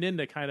he's turned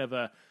into kind of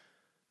a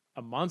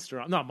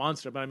monster, not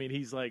monster, but I mean,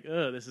 he's like,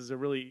 this is a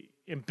really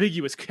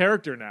ambiguous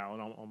character now,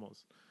 and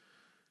almost.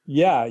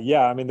 Yeah.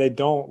 Yeah. I mean, they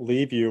don't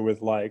leave you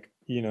with like,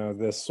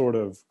 this sort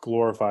of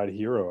glorified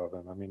hero of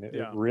him. I mean, it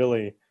Yeah,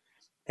 really,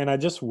 and I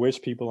just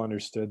wish people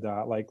understood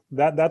that. Like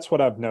that's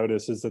what I've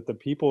noticed is that the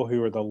people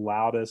who are the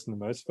loudest and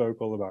the most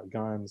vocal about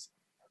guns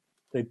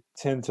they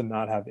tend to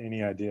not have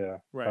any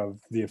idea Right. of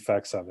the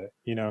effects of it,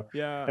 you know.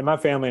 Yeah. And my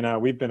family and I,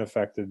 we've been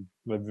affected,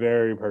 but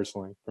very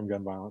personally, from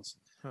gun violence.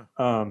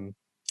 Huh.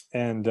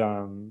 And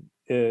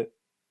it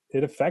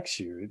affects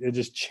you. It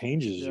just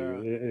changes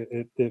Yeah.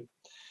 you. It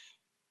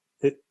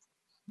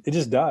it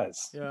just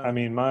does. Yeah. I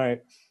mean, well,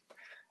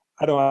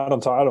 I'll go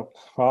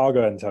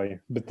ahead and tell you.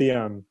 But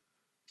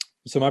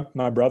so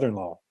my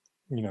brother-in-law,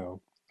 you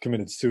know,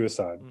 committed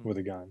suicide with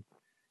a gun.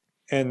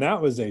 And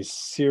that was a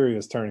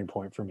serious turning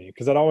point for me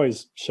because I'd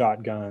always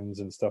shot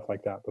guns and stuff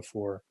like that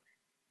before.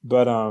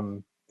 But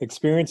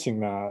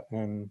experiencing that,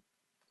 and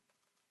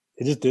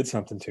it just did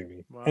something to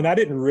me. Wow. And I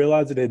didn't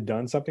realize it had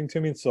done something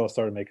to me until I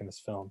started making this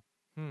film.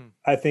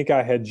 I think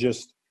I had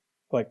just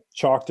like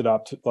chalked it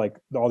up to like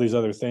all these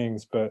other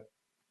things, but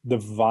the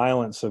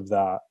violence of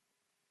that,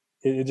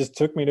 it just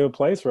took me to a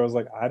place where I was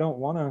like, I don't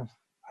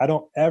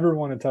ever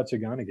want to touch a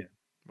gun again.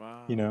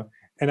 Wow. You know,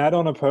 and I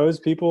don't oppose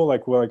people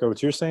like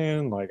what you're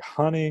saying, like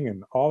hunting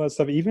and all that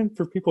stuff. Even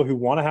for people who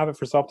want to have it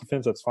for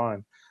self-defense, that's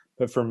fine.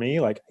 But for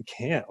me, like I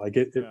can't. Like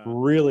it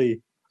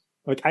really,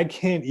 like I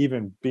can't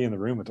even be in the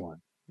room with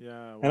one.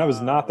 Yeah. Wow. And I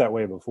was not that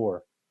way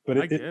before. But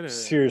it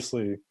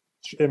seriously,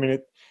 I mean,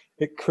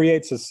 it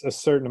creates a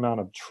certain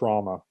amount of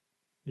trauma,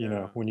 you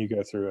know, when you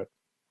go through it.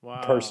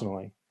 Wow.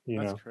 Personally,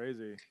 That's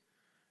crazy.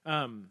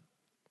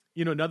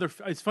 You know,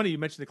 it's funny you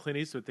mentioned the Clint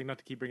Eastwood thing, not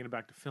to keep bringing it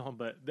back to film,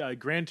 but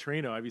Gran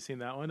Torino, have you seen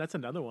that one? That's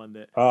another one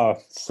that. Oh,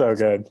 so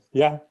good.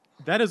 Yeah.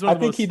 That is one I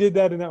think he did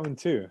that in that one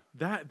too.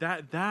 I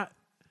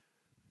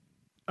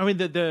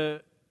mean, I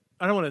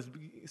don't want to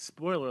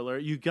spoiler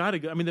alert. You got to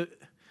go. I mean,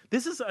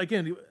 this is,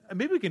 again,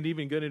 maybe we can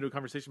even get into a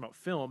conversation about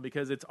film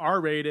because it's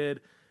R-rated,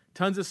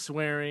 tons of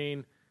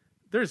swearing.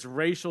 There's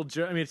racial,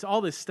 I mean, it's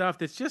all this stuff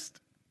that's just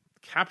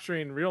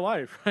capturing real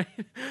life, right?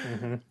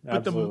 Mm-hmm,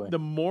 but the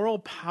moral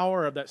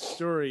power of that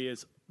story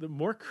is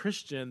more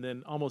Christian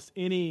than almost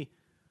any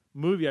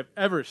movie I've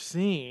ever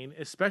seen,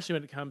 especially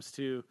when it comes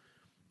to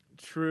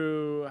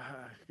true,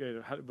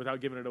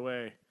 without giving it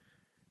away,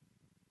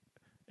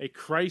 a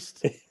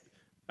Christ.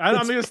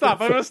 I'm going to stop.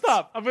 But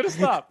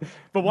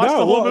watch the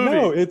whole movie.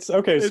 No, it's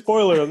okay.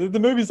 Spoiler: the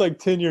movie's like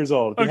 10 years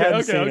old. If you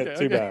hadn't seen it,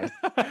 too bad.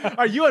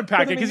 Are you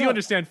unpacking because you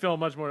understand film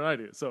much more than I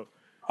do? So.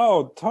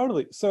 Oh,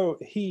 totally. So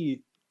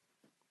he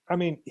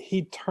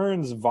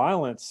turns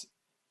violence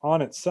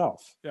on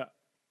itself. Yeah.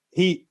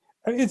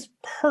 It's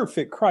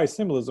perfect Christ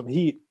symbolism.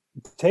 He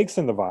takes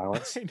in the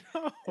violence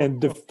and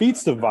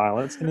defeats the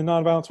violence in a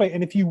non-violent way.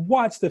 And if you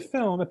watch the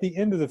film, at the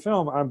end of the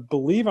film, I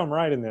believe I'm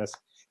right in this,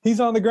 he's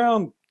on the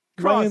ground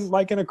laying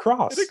like in a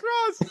cross.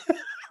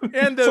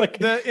 And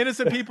the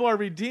innocent people are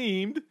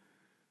redeemed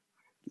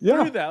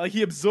through that. Like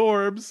he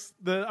absorbs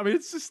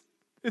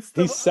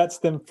he sets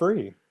them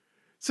free.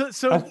 So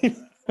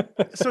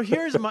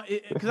here's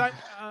because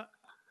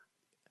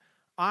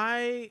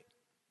I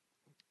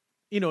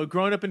you know,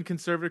 growing up in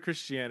conservative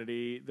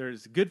Christianity,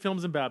 there's good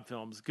films and bad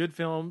films. Good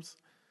films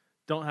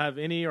don't have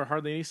any or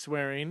hardly any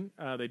swearing.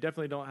 They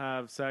definitely don't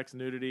have sex,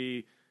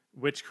 nudity,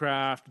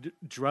 witchcraft,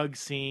 drug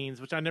scenes,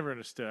 which I never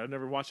understood. I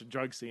never watched a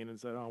drug scene and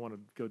said, "Oh, I want to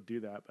go do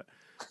that." But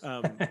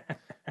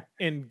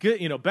and good,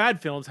 you know,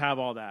 bad films have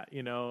all that,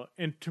 you know.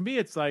 And to me,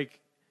 it's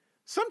like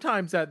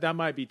sometimes that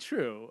might be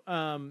true,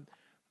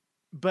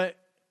 but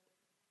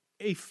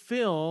a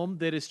film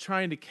that is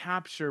trying to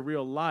capture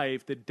real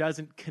life that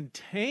doesn't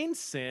contain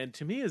sin,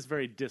 to me, is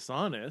very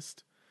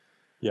dishonest.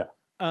 Yeah.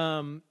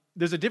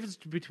 There's a difference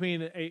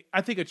between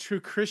I think a true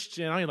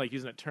Christian, I don't like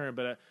using that term,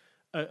 but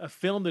a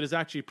film that is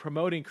actually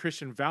promoting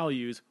Christian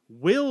values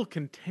will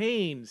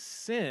contain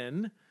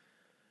sin,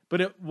 but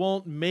it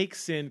won't make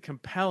sin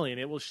compelling.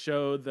 It will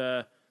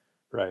show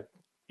right,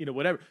 you know,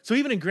 whatever. So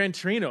even in Gran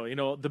Torino, you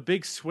know, the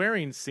big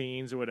swearing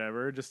scenes or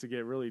whatever, just to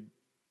get really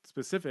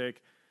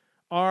specific,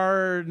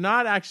 are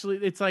not actually,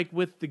 it's like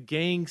with the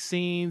gang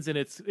scenes, and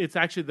it's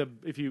actually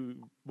if you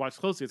watch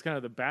closely, it's kind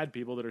of the bad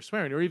people that are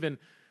swearing, or even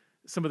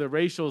some of the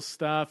racial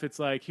stuff. It's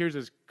like, here's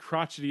this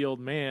crotchety old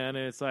man,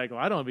 and it's like, well,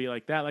 I don't want to be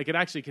like that. Like it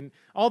actually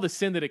all the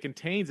sin that it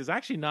contains is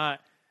actually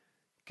not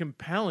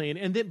compelling.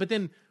 But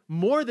then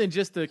more than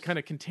just the kind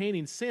of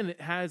containing sin,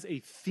 it has a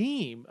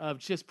theme of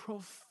just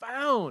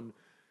profound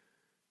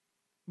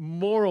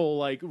moral,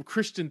 like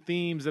Christian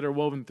themes that are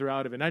woven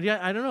throughout of it. And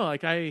I don't know,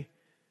 like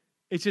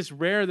it's just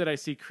rare that I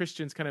see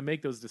Christians kind of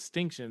make those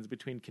distinctions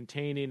between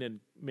containing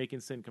and making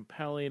sin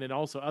compelling, and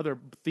also other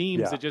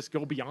themes that just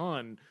go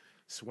beyond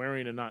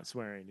swearing and not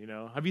swearing. You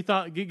know, have you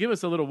thought? Give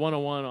us a little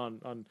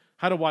 101 on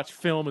how to watch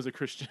film as a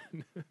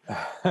Christian.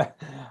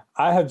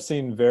 I have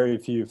seen very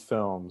few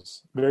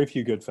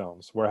good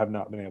films where I have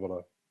not been able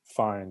to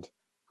find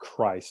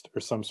Christ or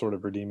some sort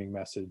of redeeming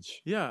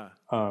message. Yeah.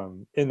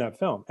 In that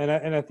film, and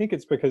I think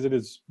it's because it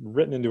is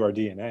written into our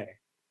DNA.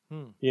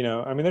 You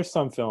know, I mean, there's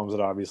some films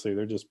that obviously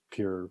they're just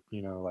pure,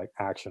 you know, like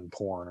action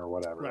porn or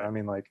whatever. Right. I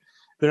mean, like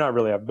they're not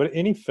really, but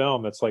any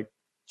film that's like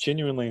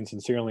genuinely and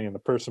sincerely, and the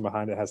person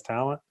behind it has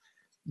talent,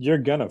 you're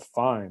gonna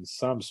find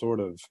some sort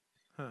of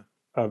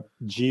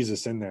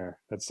Jesus in there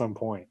at some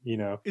point. You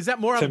know, is that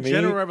more of a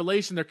general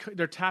revelation?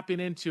 They're tapping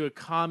into a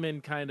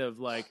common kind of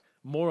like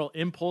moral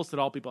impulse that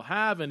all people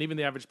have, and even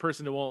the average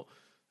person who won't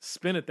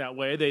spin it that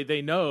way,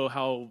 they know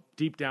how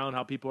deep down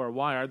how people are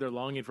wired. They're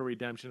longing for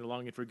redemption, they're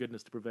longing for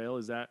goodness to prevail.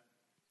 Is that,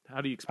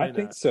 how do you I explain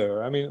think that?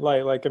 so. I mean,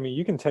 I mean,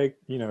 you can take,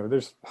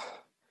 there's,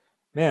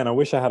 man, I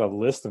wish I had a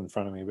list in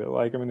front of me, but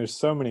I mean, there's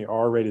so many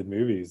R-rated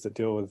movies that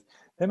deal with,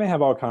 they may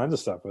have all kinds of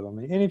stuff with them.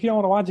 And if you don't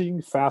want to watch it, you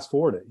can fast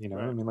forward it, I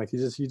Right. mean,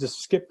 you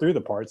just skip through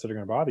the parts that are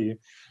going to bother you.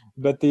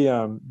 But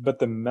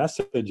the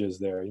message is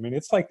there. I mean,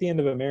 it's like the end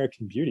of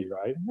American Beauty,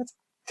 right? And that's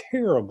a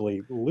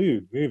terribly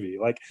lewd movie.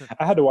 Like,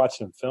 I had to watch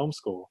it in film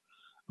school.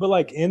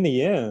 But in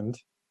the end,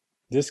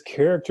 this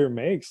character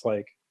makes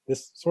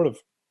this sort of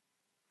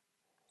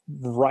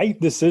right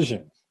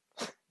decision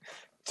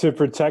to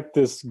protect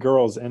this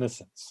girl's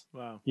innocence.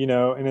 Wow.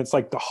 And it's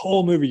like the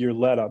whole movie you're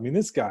led up. I mean,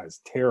 this guy's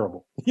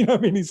terrible. I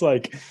mean,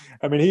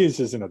 he is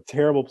just in a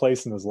terrible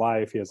place in his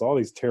life. He has all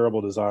these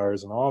terrible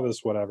desires and all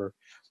this whatever.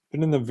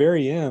 But in the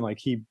very end,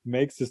 he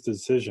makes this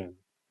decision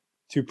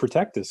to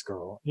protect this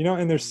girl,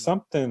 and there's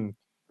something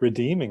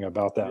redeeming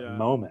about that Yeah.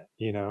 moment,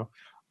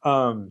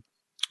 and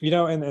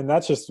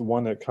that's just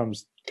one that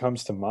comes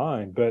to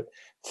mind. But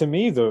to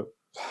me,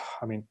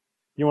 I mean,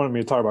 you wanted me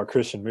to talk about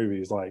Christian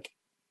movies,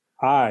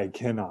 I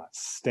cannot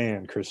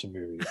stand Christian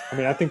movies. I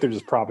mean, I think they're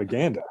just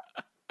propaganda.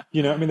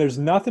 I mean, there's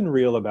nothing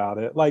real about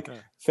it.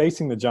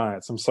 Facing the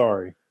Giants, I'm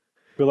sorry.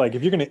 But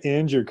if you're going to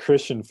end your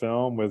Christian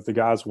film with the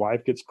guy's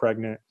wife gets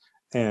pregnant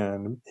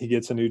and he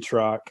gets a new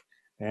truck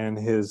and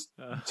his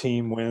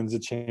team wins a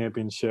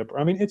championship,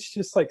 I mean, it's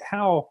just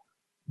how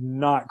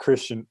not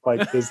Christian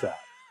is that?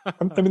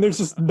 I mean, there's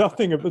just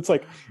nothing. It's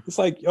like,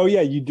 oh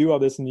yeah, you do all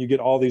this and you get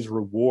all these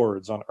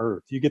rewards on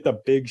earth. You get the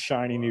big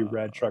shiny new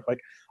red truck.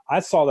 I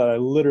saw that. I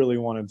literally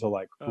wanted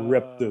to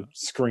rip the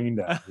screen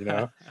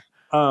down,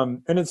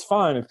 and it's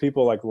fine if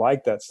people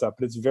like that stuff,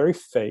 but it's very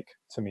fake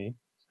to me.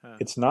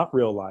 It's not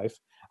real life.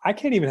 I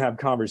can't even have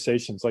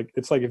conversations.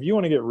 It's if you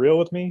want to get real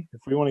with me,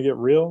 if we want to get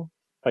real,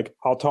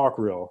 I'll talk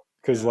real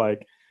because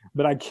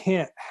but I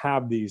can't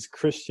have these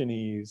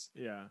Christianese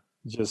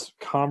just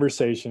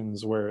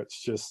conversations where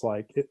it's just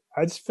I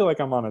just feel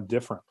like I'm on a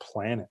different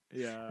planet.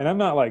 And I'm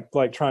not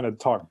trying to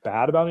talk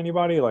bad about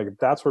anybody. If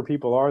that's where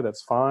people are,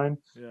 that's fine.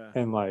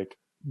 And I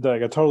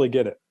totally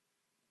get it.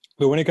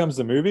 But when it comes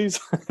to movies,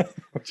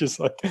 which is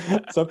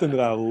something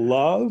that I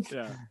love,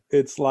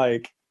 it's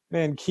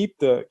man, keep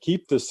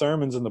the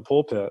sermons in the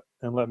pulpit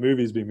and let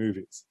movies be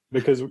movies,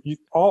 because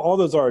all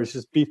those are is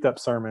just beefed up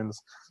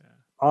sermons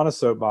on a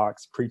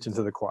soapbox preaching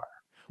to the choir.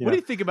 What do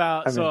you think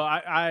about?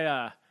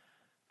 I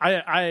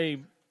mean, I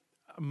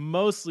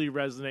mostly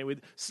resonate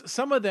with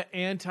some of the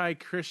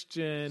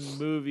anti-Christian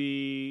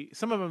movie.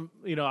 Some of them,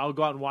 I'll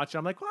go out and watch it.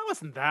 I'm like, well,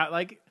 wasn't that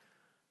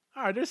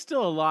all right, there's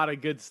still a lot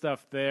of good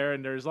stuff there,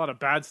 and there's a lot of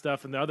bad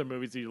stuff in the other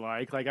movies you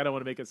like. I don't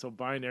want to make it so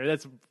binary.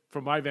 That's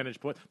from my vantage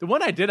point. The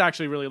one I did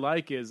actually really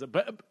like is, a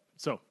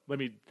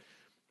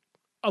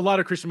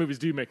lot of Christian movies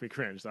do make me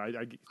cringe. So I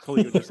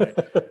totally get what you're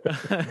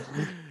saying.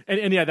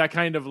 and yeah, that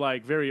kind of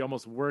very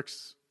almost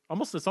works.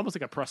 It's almost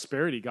like a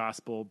prosperity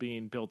gospel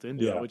being built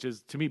into it, which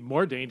is to me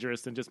more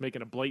dangerous than just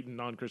making a blatant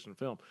non-Christian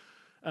film.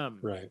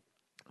 Right.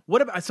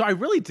 What about? So I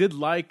really did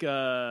like.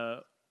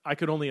 I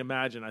Could Only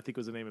Imagine, I think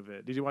was the name of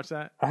it. Did you watch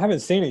that? I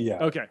haven't seen it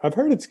yet. Okay. I've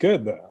heard it's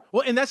good though.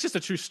 Well, and that's just a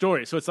true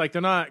story. So it's they're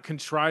not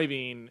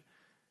contriving.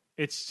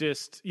 It's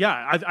just,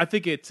 I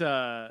think it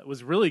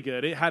was really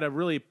good. It had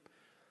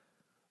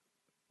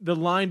the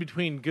line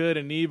between good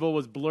and evil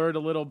was blurred a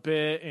little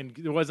bit, and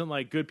there wasn't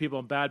good people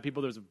and bad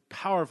people. There's a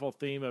powerful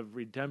theme of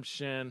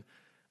redemption.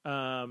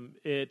 I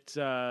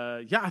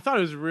thought it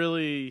was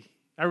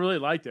I really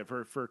liked it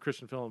for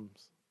Christian films,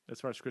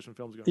 as far as Christian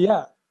films go.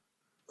 Yeah.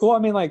 Well, I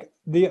mean,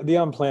 the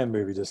Unplanned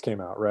movie just came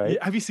out, right?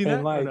 Yeah, have you seen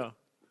that? Or no?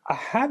 I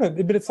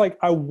haven't, but it's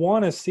I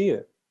want to see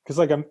it because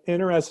I'm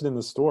interested in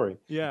the story.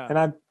 Yeah.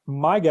 And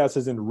my guess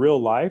is in real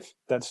life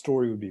that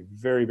story would be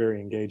very, very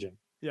engaging.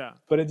 Yeah.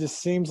 But it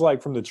just seems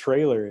from the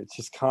trailer, it's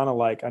just kind of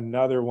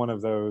another one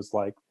of those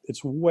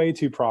it's way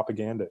too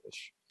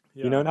propaganda-ish.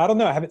 Yeah. And I don't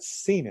know, I haven't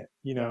seen it,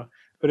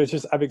 but it's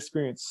just I've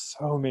experienced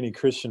so many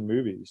Christian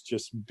movies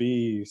just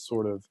be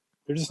sort of,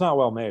 they're just not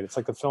well made. It's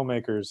the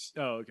filmmakers.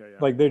 Oh, okay.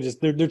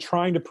 Yeah. They're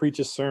trying to preach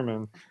a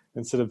sermon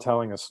instead of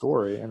telling a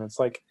story, and it's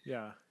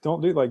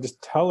don't do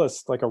just tell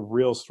us a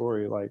real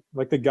story,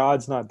 like the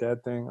God's not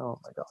dead thing. Oh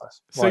my gosh.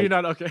 So you're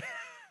not okay.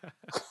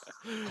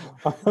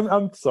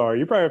 I'm sorry.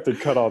 You probably have to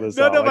cut all this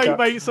out. No, I'm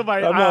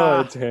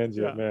on a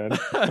tangent, man.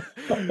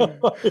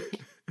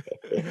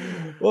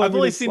 Well, I've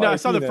only seen I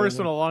saw the first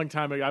one a long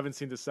time ago. I haven't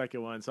seen the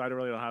second one, so I don't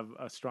have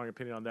a strong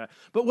opinion on that.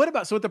 But what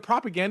about with the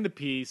propaganda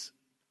piece?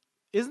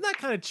 Isn't that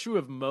kind of true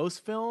of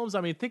most films?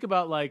 I mean, think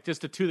about just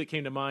the two that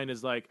came to mind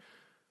is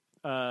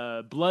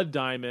Blood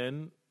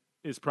Diamond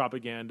is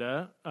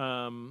propaganda.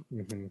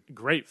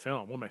 Great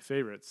film, one of my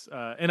favorites.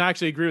 And I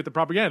actually agree with the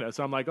propaganda,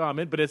 so I'm oh, I'm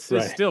in, but it's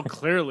still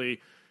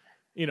clearly,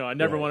 I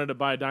never wanted to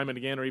buy a diamond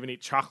again or even eat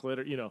chocolate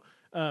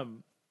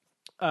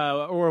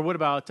or what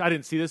about, I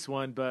didn't see this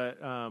one, but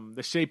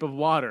The Shape of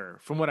Water,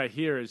 from what I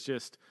hear, is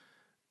just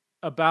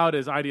about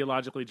as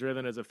ideologically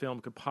driven as a film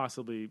could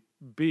possibly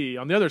be.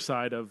 On the other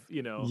side of,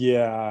 I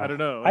Yeah. don't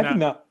know.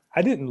 And that,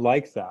 I didn't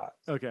like that.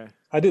 okay.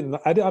 I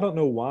don't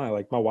know why.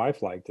 Like my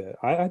wife liked it.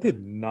 I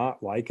did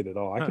not like it at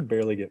all. I Huh. could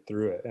barely get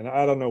through it. And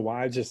I don't know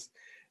why. Just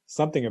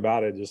something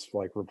about it just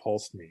like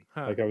repulsed me.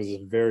 Huh. Like I was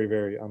just very,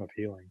 very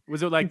unappealing.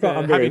 Was it like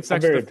I'm very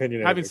opinionated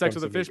when having it sex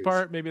comes with to the fish movies.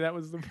 part? Maybe that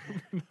was the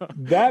no.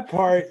 That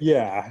part,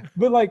 yeah.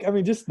 But like, I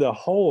mean, just the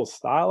whole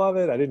style of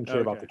it, I didn't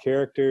care about Okay. the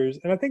characters.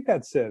 And I think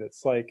that's it.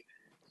 It's like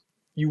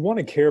you want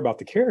to care about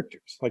the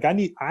characters. Like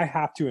I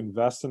have to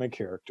invest in a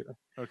character.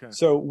 Okay.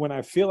 So when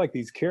I feel like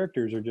these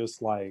characters are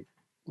just like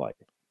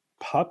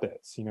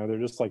puppets, they're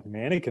just like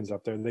mannequins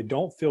up there. They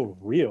don't feel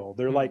real.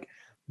 They're like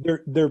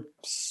they're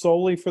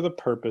solely for the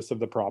purpose of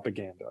the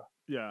propaganda.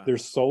 Yeah. They're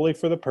solely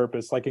for the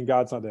purpose, like in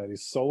God's Not Dead,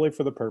 he's solely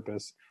for the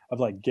purpose of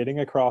like getting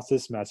across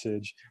this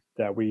message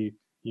that we,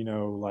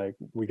 like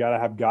we got to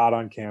have God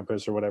on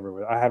campus or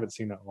whatever. I haven't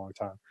seen that in a long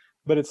time,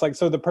 but it's like,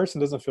 so the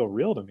person doesn't feel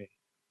real to me,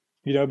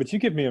 but you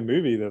give me a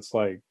movie that's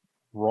like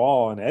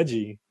raw and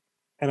edgy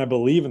and I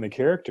believe in the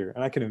character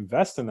and I can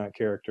invest in that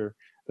character,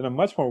 then I'm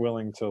much more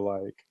willing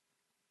to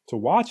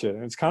watch it.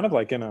 And it's kind of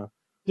like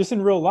just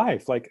in real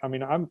life. Like, I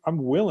mean, I'm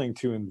willing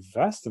to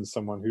invest in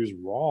someone who's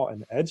raw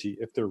and edgy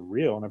if they're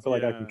real. And I feel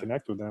like I can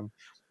connect with them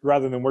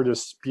rather than we're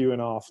just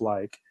spewing off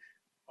like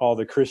all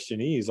the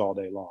Christianese all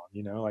day long,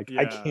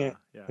 I can't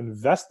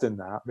invest in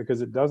that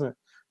because it doesn't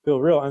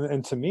feel real.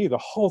 And to me, the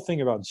whole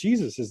thing about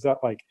Jesus is that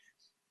like,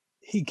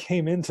 he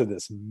came into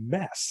this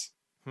mess.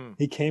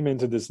 He came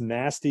into this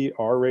nasty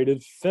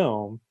R-rated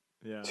film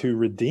to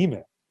redeem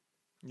it.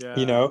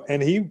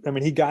 And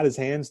he got his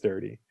hands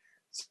dirty.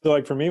 So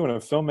like for me, when a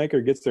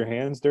filmmaker gets their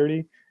hands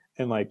dirty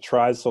and like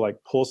tries to like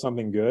pull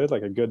something good,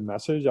 like a good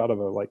message out of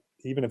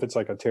even if it's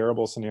like a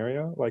terrible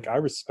scenario, like I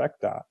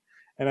respect that.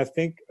 And I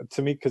think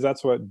to me, because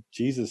that's what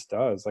Jesus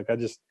does. Like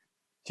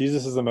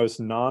Jesus is the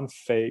most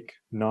non-fake,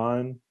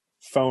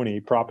 non-phony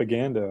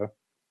propaganda,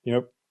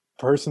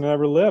 person that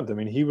ever lived. I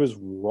mean, he was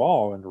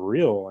raw and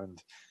real,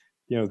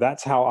 and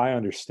that's how I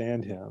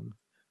understand him.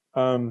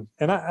 And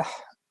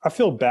I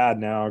feel bad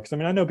now because I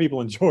mean I know people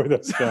enjoy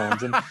those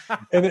films, and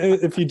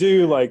if you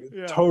do, like,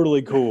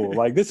 totally cool.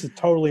 Like this is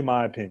totally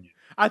my opinion.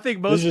 I think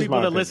most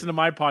people that listen to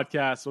my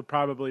podcast would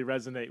probably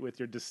resonate with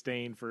your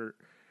disdain for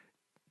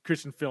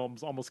Christian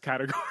films almost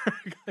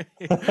categorically.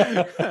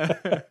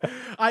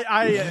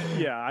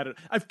 I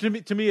don't.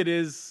 To me, it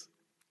is.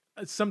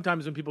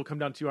 Sometimes when people come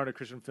down too hard on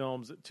Christian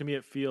films, to me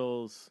it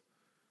feels.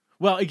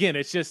 Well, again,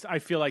 it's just I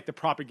feel like the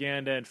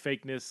propaganda and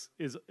fakeness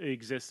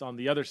exists on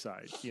the other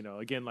side.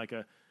 Again, like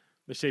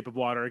The Shape of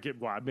Water.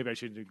 Maybe I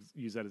shouldn't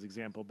use that as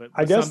example, but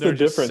I guess the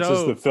difference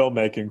is the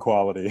filmmaking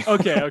quality.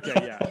 Okay,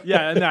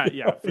 yeah, and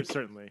that, for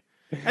certainly,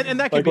 and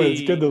that could like be when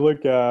it's good to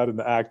look at and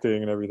the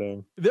acting and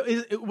everything.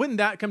 Wouldn't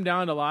that come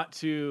down a lot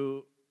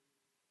to,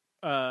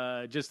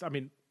 just I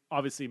mean,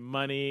 obviously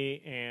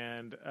money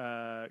and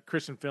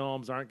Christian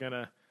films aren't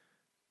gonna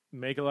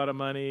make a lot of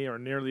money or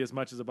nearly as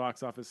much as a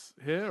box office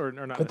hit, or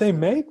not. But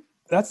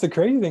that's the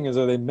crazy thing is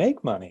that they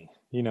make money.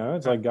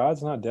 It's like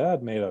God's Not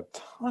Dead made a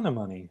ton of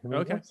money. I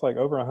mean, it's like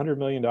over $100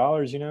 million.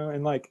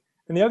 And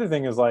the other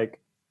thing is like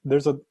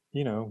there's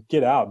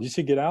Get Out. Did you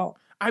see Get Out?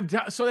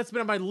 So that's been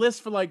on my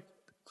list for like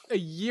a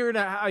year and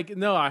a half.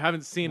 No, I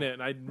haven't seen it,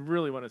 and I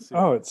really want to see it.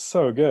 Oh, it's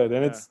so good,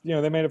 and it's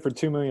they made it for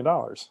 $2 million.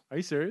 Are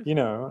you serious?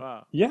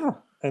 Wow. Yeah,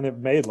 and it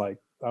made like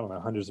I don't know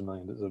hundreds of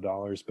millions of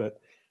dollars, but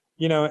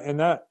and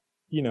that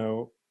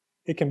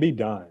it can be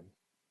done.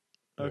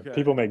 Okay.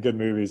 People make good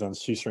movies on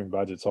shoestring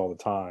budgets all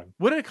the time.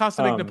 What did it cost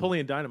to make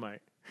Napoleon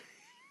Dynamite?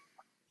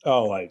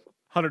 Oh, like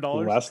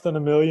 $100? Less than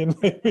 $1 million,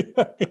 maybe.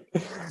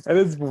 And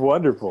it's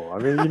wonderful. I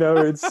mean,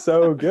 it's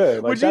so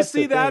good. Like, would you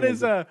see that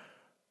as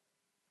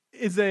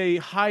a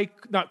high,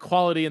 not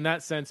quality in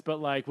that sense, but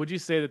like, would you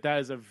say that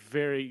is a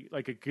very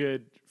like a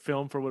good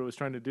film for what it was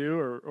trying to do,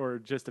 or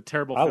just a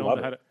terrible film?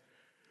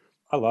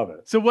 I love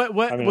it. So what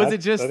was it?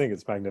 Just I think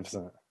it's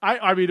magnificent.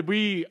 I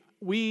mean,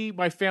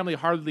 my family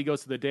hardly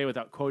goes to the day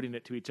without quoting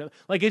it to each other.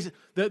 Like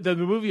the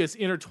movie is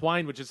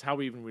intertwined, which is how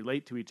we even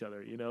relate to each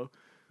other.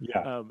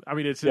 Yeah. I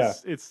mean, it's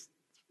just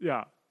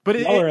But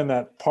y'all are in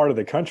that part of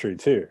the country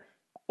too.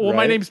 Well, right?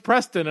 My name's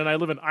Preston, and I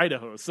live in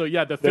Idaho. So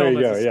the film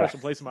has a special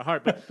place in my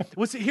heart. But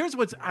here's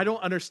what's I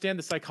don't understand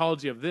the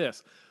psychology of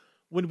this.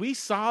 When we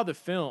saw the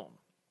film,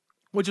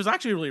 which was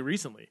actually really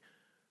recently,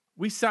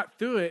 we sat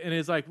through it, and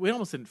it's like we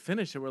almost didn't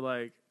finish it. We're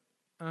like,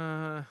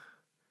 a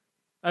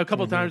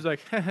couple of times,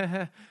 like,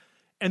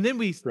 and then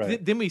we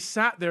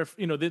sat there.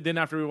 Then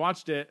after we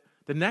watched it,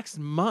 the next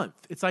month,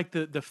 it's like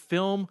the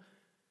film,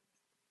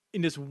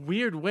 in this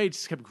weird way,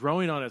 just kept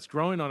growing on us,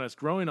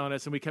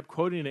 and we kept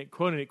quoting it.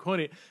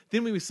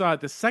 Then when we saw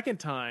it the second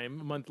time,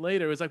 a month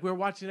later, it was like we were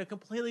watching a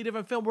completely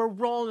different film. We're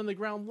rolling on the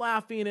ground,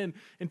 laughing and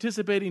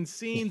anticipating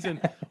scenes.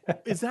 And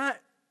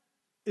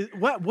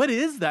what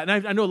is that?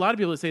 And I know a lot of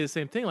people that say the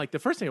same thing. Like the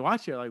first time you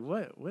watch it, you're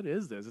like, what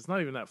is this? It's not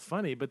even that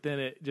funny, but then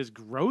it just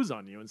grows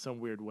on you in some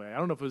weird way. I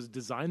don't know if it was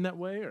designed that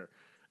way or.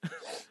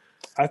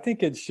 I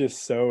think it's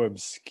just so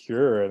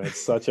obscure, and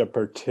it's such a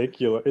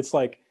particular. It's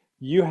like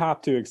you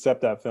have to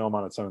accept that film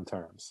on its own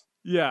terms.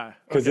 Yeah.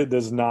 Because Okay. it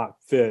does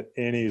not fit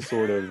any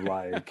sort of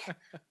like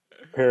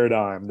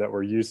paradigm that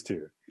we're used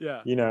to,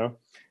 Yeah. you know?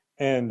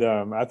 And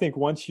I think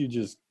once you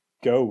just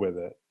go with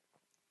it,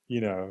 you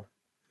know,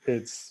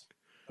 it's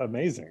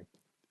amazing,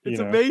 you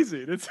It's know?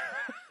 amazing. It's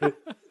It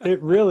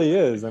it really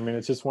is. I mean,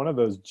 it's just one of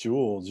those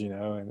jewels, you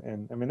know,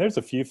 and I mean there's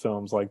a few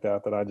films like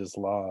that that I just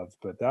love,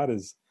 but that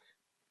is,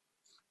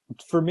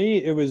 for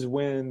me, it was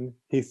when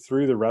he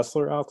threw the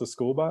wrestler out the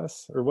school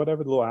bus or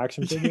whatever, the little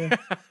action figure.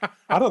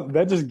 I don't,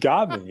 that just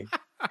got me.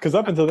 Because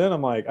up until then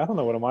I'm like, I don't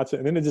know what I'm watching.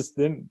 And then it just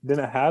then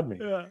it had me,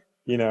 yeah.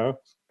 you know?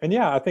 And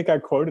yeah, I think I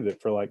quoted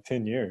it for like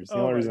 10 years. The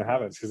Oh only my reason I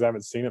haven't gosh. is because I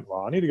haven't seen it in a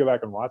while. I need to go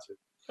back and watch it.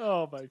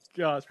 Oh my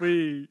gosh.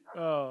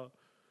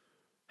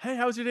 Hey,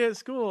 how was your day at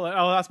school?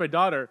 I'll ask my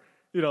daughter,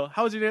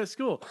 how was your day at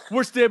school?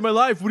 Worst day of my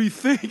life. What do you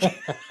think?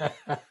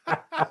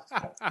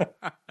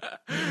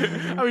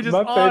 I mean, just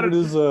My favorite on.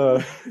 is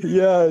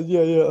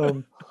yeah.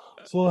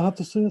 So I have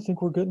to say, I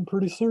think we're getting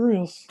pretty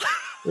serious.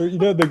 Or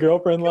the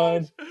girlfriend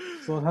line.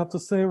 So I have to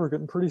say, we're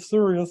getting pretty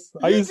serious.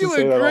 I You used to do a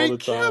say that all the great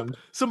Kip. time.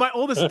 So my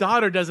oldest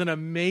daughter does an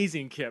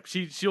amazing Kip.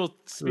 She'll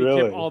speak Kip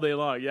Really? all day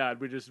long. Yeah,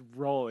 we're just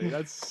rolling.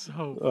 That's so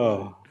funny.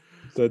 Oh,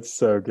 that's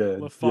so good.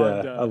 Yeah, I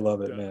LaFonda.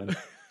 love it, man.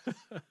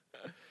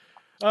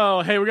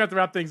 Oh, hey, we're going to have to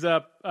wrap things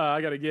up. I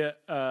got to get,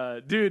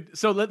 dude.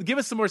 So give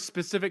us some more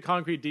specific,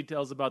 concrete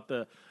details about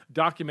the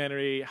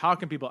documentary. How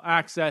can people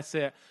access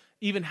it?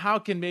 Even how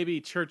can maybe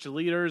church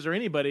leaders or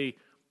anybody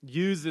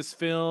use this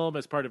film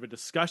as part of a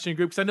discussion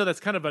group? Because I know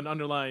that's kind of an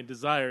underlying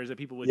desire, is that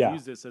people would Yeah.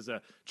 use this as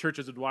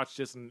churches would watch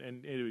this and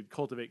it would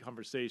cultivate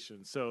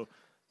conversation. So,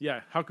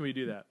 yeah, how can we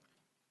do that?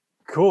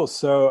 Cool.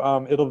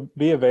 So it'll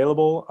be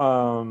available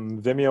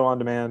Vimeo on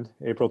demand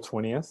April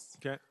 20th.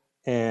 Okay.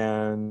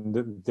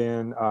 And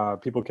then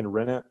people can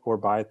rent it or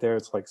buy it there.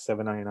 It's like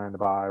 $7.99 to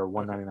buy or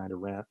 $1.99 to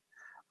rent.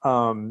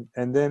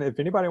 And then if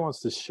anybody wants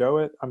to show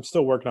it, I'm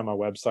still working on my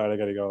website. I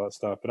got to go all that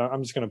stuff, but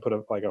I'm just going to put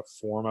a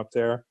form up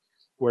there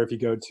where if you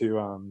go to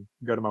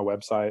my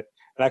website,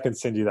 and I can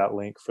send you that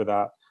link for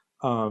that.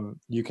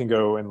 You can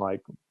go and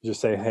like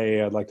just say,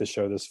 hey, I'd like to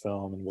show this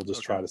film, and we'll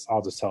just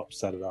I'll just help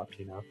set it up,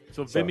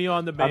 So Vimeo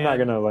on demand. I'm not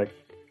gonna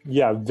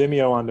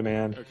Vimeo on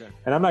demand. Okay.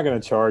 And I'm not gonna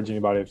charge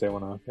anybody if they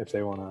wanna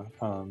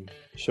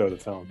show the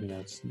film.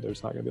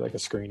 There's not gonna be like a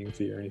screening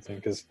fee or anything,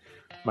 because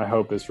my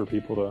hope is for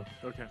people to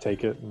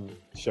take it and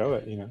show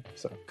it.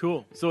 So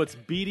cool. So it's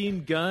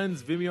Beating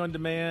Guns, Vimeo on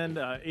demand,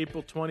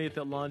 April 20th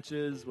it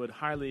launches. Would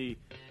highly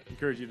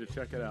encourage you to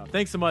check it out.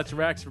 Thanks so much,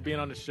 Rex, for being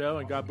on the show,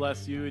 and God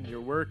bless you and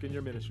your work and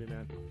your ministry,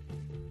 man.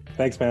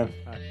 Thanks, man.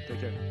 All right, take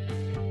care.